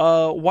 So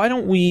why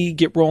don't we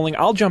get rolling?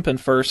 I'll jump in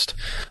first.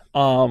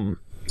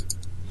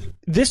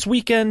 This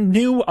weekend,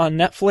 new on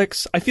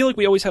Netflix. I feel like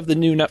we always have the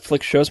new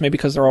Netflix shows, maybe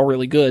because they're all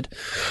really good.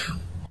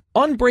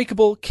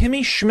 Unbreakable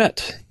Kimmy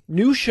Schmidt.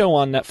 New show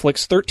on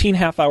Netflix, 13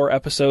 half-hour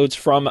episodes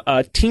from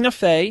Tina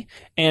Fey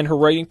and her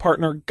writing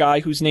partner, guy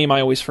whose name I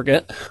always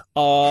forget,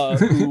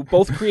 who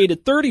both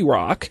created 30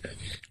 Rock,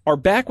 are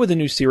back with a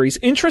new series.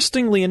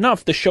 Interestingly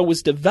enough, the show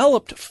was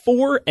developed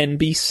for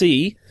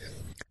NBC.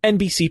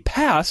 NBC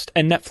passed,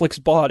 and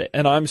Netflix bought it,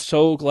 and I'm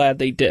so glad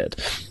they did.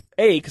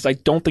 A, because I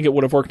don't think it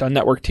would have worked on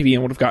network TV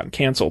and would have gotten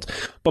canceled.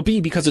 But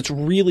B, because it's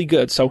really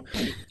good. So,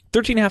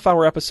 13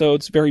 half-hour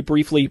episodes, very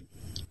briefly.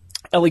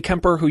 Ellie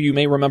Kemper, who you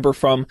may remember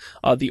from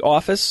The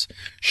Office,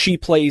 she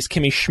plays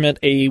Kimmy Schmidt,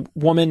 a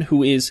woman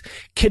who is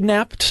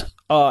kidnapped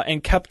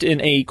and kept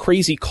in a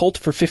crazy cult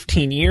for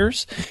 15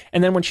 years.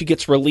 And then when she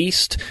gets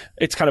released,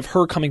 it's kind of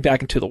her coming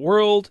back into the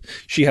world.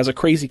 She has a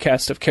crazy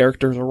cast of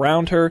characters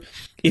around her.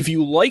 If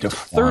you liked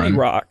 30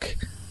 Rock,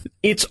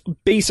 it's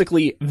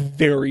basically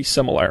very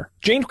similar.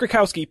 Jane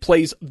Krakowski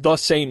plays the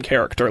same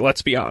character,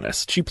 let's be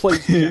honest. She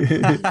plays...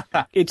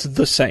 It's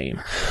the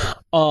same.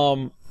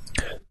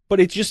 but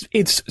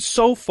it's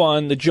so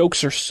fun. The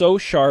jokes are so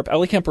sharp.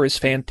 Ellie Kemper is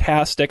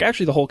fantastic.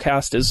 Actually, the whole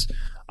cast is,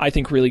 I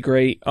think, really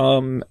great.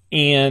 And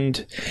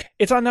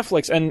it's on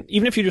Netflix. And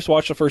even if you just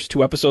watch the first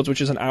 2 episodes,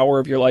 which is an hour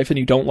of your life, and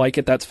you don't like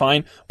it, that's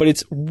fine. But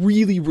it's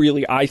really,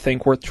 really, I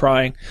think, worth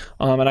trying.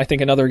 And I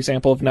think another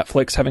example of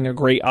Netflix having a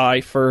great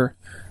eye for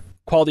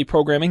quality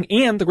programming.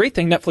 And the great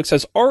thing, Netflix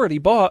has already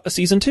bought a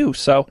season 2.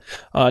 So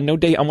no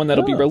date on when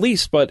that'll be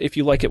released. But if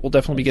you like it, we'll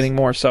definitely be getting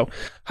more. So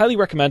highly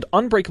recommend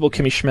Unbreakable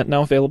Kimmy Schmidt,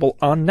 now available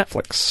on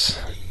Netflix.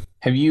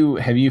 Have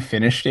you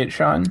finished it,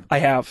 Sean? I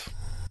have.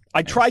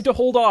 I tried to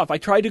hold off. I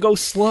tried to go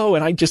slow,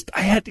 and I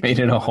had to made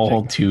it a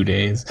whole 2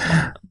 days.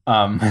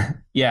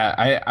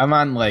 Yeah, I'm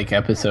on like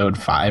episode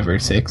 5 or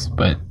 6,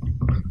 but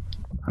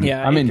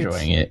I'm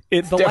enjoying it.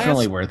 It's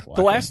definitely worth watching.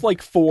 The last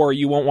like 4,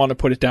 you won't want to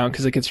put it down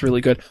because it gets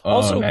really good.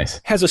 Also, nice.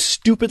 Has a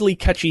stupidly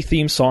catchy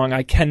theme song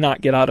I cannot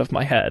get out of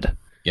my head.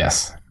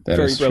 Yes, that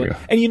is true.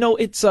 And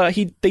it's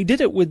they did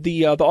it with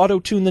the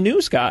Auto-Tune the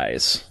News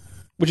guys,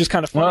 which is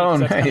kind of funny. Oh,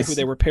 that's nice. kind of who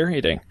they were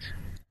parodying.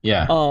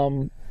 Yeah.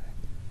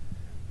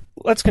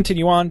 Let's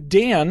continue on.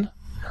 Dan,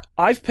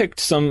 I've picked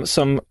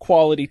some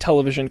quality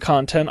television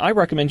content. I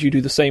recommend you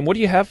do the same. What do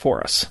you have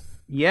for us?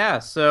 Yeah,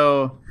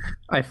 so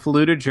I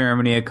flew to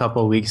Germany a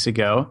couple of weeks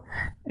ago,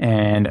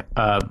 and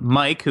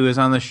Mike, who was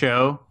on the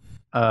show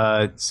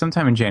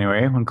sometime in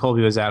January when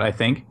Colby was out, I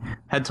think,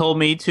 had told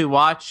me to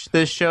watch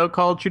this show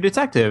called True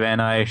Detective.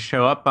 And I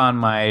show up on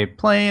my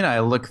plane, I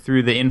look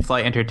through the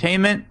in-flight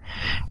entertainment,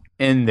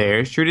 and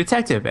there's True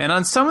Detective. And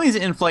on some of these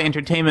in-flight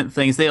entertainment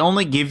things, they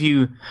only give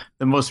you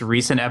the most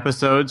recent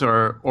episodes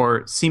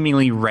or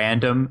seemingly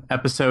random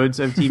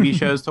episodes of TV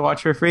shows to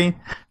watch for free.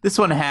 This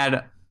one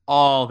had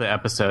all the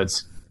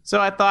episodes. So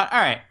I thought, all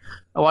right,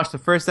 I'll watch the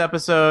first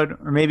episode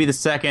or maybe the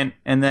second,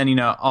 and then,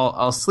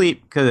 I'll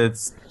sleep because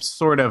it's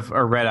sort of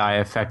a red eye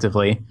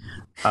effectively.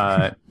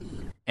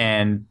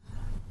 And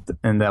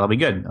that'll be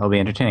good. It'll be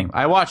entertaining.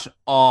 I watched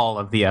all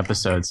of the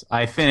episodes.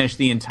 I finished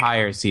the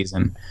entire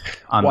season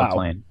on the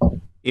plane.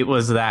 It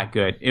was that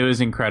good. It was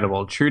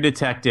incredible. True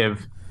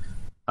Detective,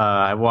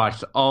 I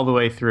watched all the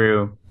way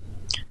through.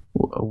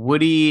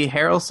 Woody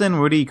Carlson,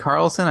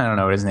 I don't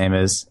know what his name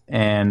is,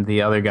 and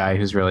the other guy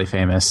who's really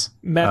famous.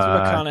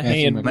 Matthew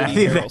McConaughey and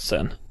Woody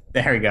Harrelson.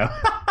 There we go.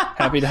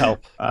 Happy to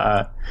help.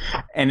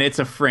 And it's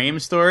a frame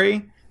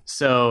story,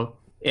 so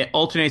it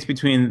alternates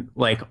between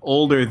like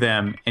older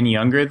them and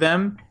younger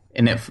them,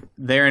 and if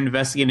they're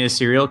investigating a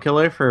serial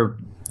killer for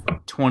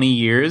 20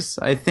 years,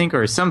 I think,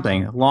 or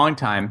something, a long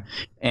time,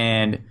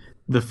 and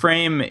the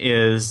frame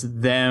is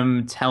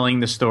them telling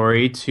the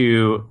story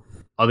to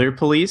other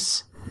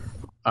police,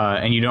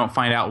 and you don't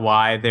find out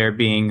why they're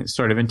being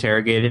sort of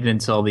interrogated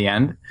until the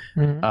end.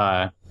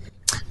 Mm-hmm.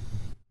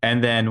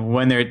 And then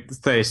when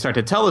they start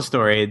to tell the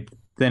story,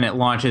 then it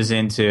launches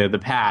into the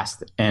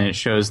past, and it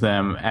shows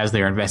them as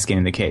they're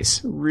investigating the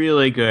case.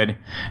 Really good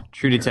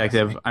True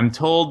Detective. I'm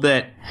told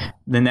that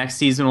the next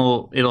season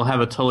it'll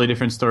have a totally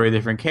different story,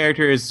 different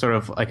characters, sort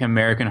of like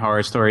American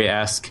Horror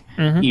Story-esque.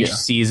 Mm-hmm. Each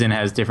season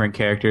has different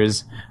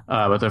characters.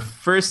 But the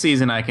first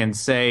season, I can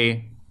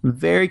say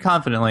very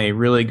confidently,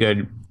 really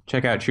good.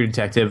 Check out True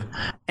Detective.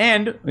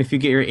 And if you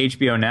get your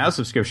HBO Now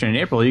subscription in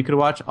April, you could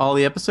watch all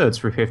the episodes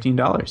for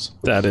 $15.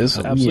 That is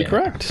absolutely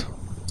correct.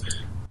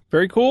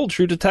 Very cool.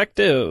 True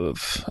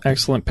Detective.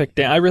 Excellent pick,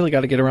 Dan. I really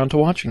got to get around to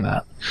watching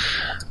that.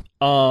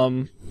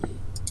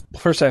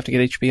 First I have to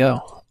get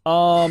HBO.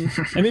 And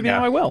maybe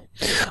now I will.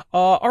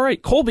 All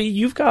right, Colby,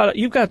 you've got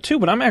 2,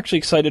 but I'm actually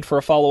excited for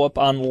a follow-up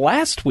on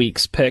last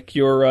week's pick,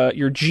 your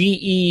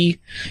GE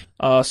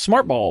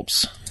smart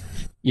bulbs.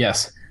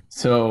 Yes.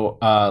 So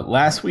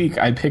last week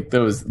I picked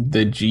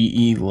the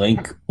GE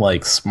Link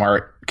like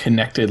smart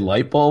connected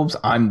light bulbs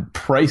on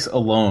price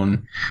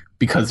alone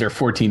because they're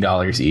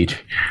 $14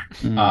 each.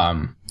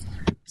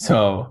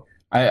 So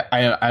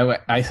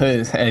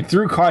I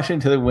threw caution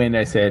to the wind.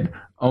 I said,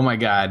 "Oh my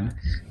God,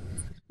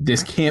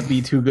 this can't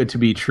be too good to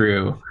be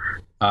true."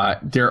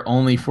 They're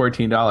only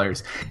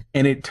 $14,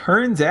 and it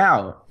turns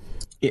out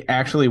it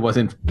actually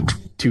wasn't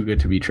too good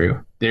to be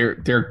true.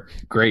 They're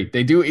great.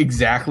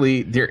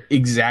 They're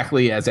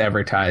exactly as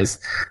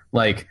advertised.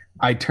 Like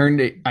I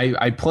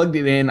plugged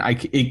it in.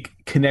 It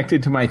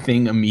connected to my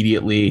thing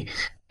immediately,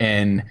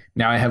 and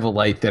now I have a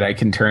light that I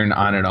can turn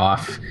on and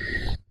off.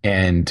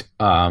 And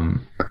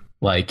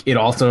like it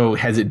also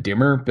has a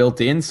dimmer built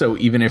in, so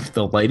even if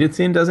the light it's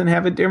in doesn't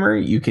have a dimmer,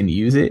 you can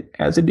use it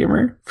as a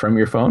dimmer from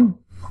your phone.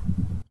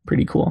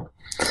 Pretty cool.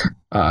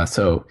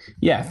 So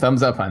yeah,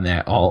 thumbs up on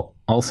that. All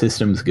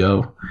systems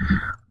go.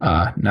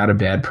 Not a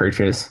bad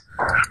purchase.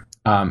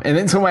 And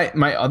then so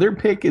my other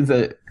pick is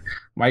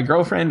my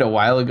girlfriend a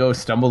while ago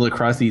stumbled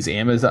across these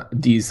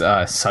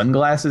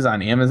sunglasses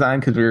on Amazon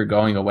because we were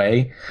going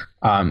away.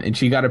 And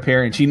she got a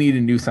pair and she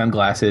needed new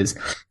sunglasses.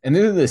 And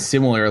they're the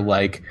similar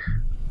like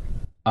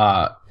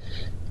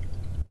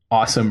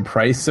awesome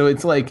price. So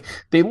it's like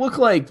they look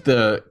like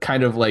the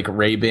kind of like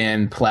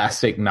Ray-Ban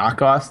plastic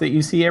knockoffs that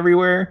you see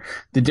everywhere.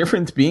 The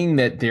difference being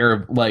that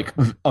they're like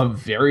a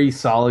very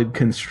solid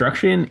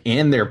construction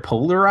and they're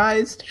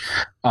polarized,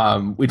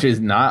 which is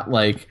not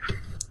like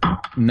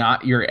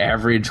not your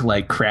average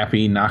like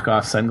crappy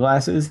knockoff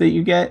sunglasses that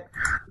you get.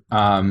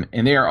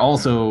 And they are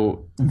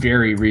also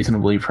very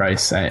reasonably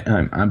priced.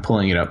 I'm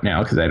pulling it up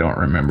now because I don't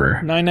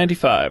remember.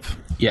 $9.95.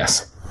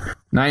 Yes,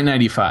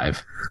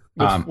 $9.95.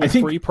 With I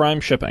think free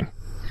Prime shipping.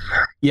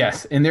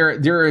 Yes, and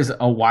there is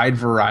a wide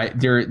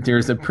variety.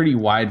 There's a pretty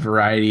wide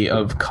variety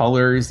of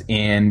colors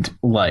and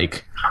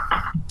like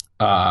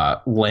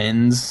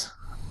lens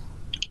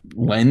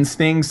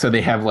things. So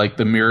they have like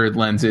the mirrored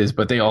lenses,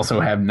 but they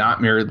also have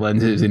not mirrored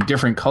lenses and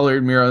different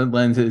colored mirrored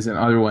lenses and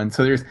other ones.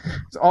 So there's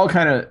all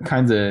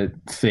kinds of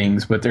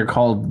things, but they're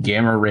called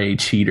gamma ray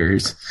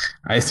cheaters.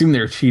 I assume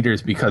they're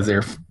cheaters because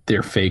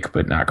they're fake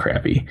but not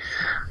crappy.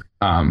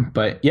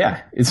 But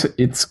yeah,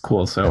 it's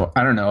cool. So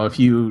I don't know if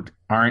you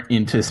aren't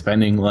into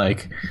spending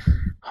like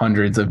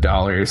hundreds of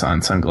dollars on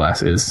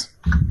sunglasses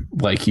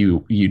like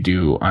you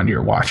do on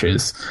your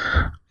watches.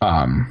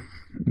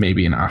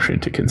 Maybe an option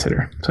to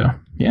consider. So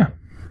yeah.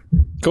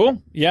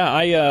 Cool. Yeah,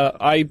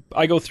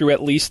 I go through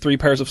at least 3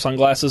 pairs of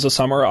sunglasses a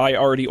summer. I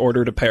already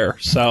ordered a pair,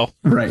 so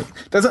right.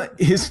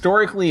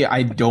 Historically,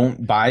 I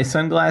don't buy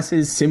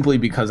sunglasses simply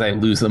because I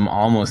lose them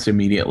almost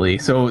immediately.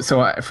 So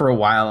for a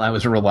while, I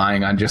was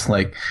relying on just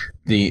like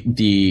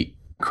the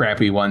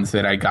crappy ones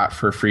that I got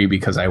for free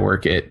because I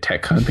work at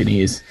tech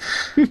companies.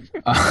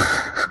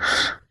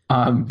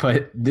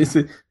 But this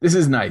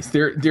is nice.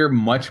 They're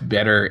much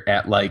better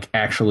at like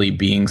actually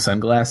being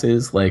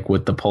sunglasses, like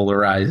with the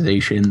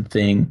polarization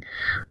thing.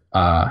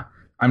 I'm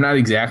not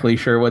exactly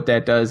sure what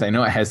that does. I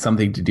know it has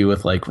something to do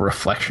with like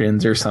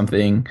reflections or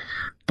something,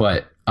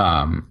 but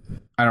I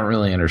don't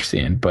really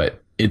understand.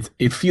 But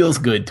it feels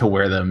good to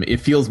wear them.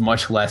 It feels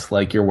much less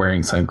like you're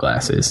wearing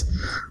sunglasses.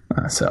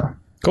 So.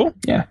 Cool.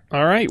 Yeah.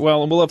 All right.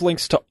 Well, and we'll have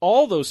links to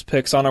all those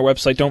picks on our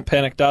website,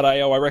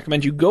 don'tpanic.io. I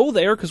recommend you go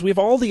there because we have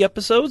all the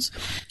episodes,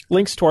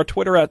 links to our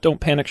Twitter at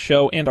Don't Panic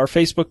Show and our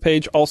Facebook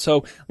page.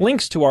 Also,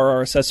 links to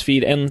our RSS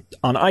feed and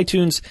on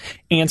iTunes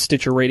and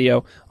Stitcher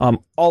Radio.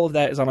 All of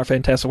that is on our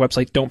fantastic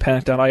website,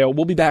 don'tpanic.io.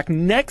 We'll be back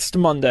next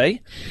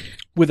Monday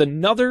with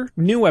another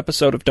new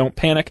episode of Don't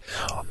Panic.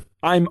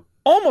 I'm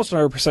almost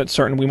 100%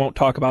 certain we won't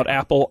talk about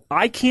Apple.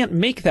 I can't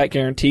make that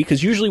guarantee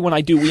because usually when I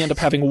do, we end up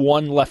having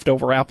one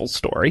leftover Apple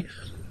story.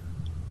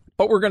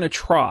 But we're going to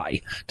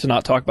try to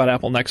not talk about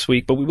Apple next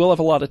week, but we will have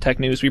a lot of tech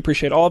news. We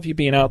appreciate all of you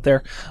being out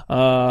there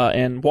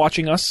and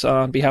watching us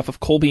on behalf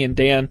of Colby and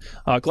Dan.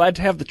 Glad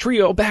to have the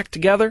trio back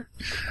together.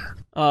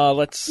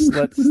 Let's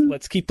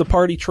keep the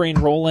party train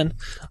rolling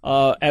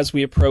as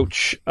we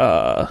approach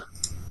the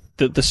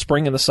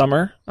spring and the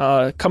summer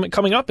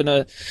coming up in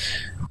a.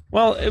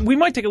 Well, we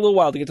might take a little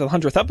while to get to the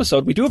 100th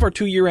episode. We do have our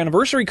 2-year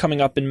anniversary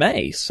coming up in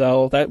May,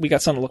 so that we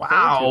got something to look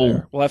forward to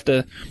there. We'll have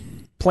to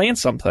plan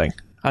something.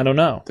 I don't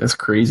know. That's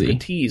crazy. Good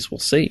tease. We'll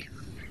see.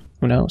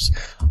 Who knows?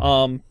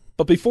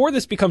 But before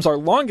this becomes our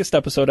longest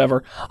episode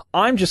ever,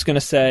 I'm just going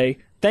to say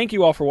thank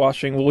you all for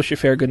watching. We'll wish you a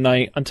fair good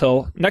night.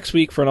 Until next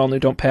week for an all-new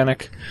Don't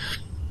Panic.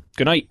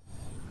 Good night.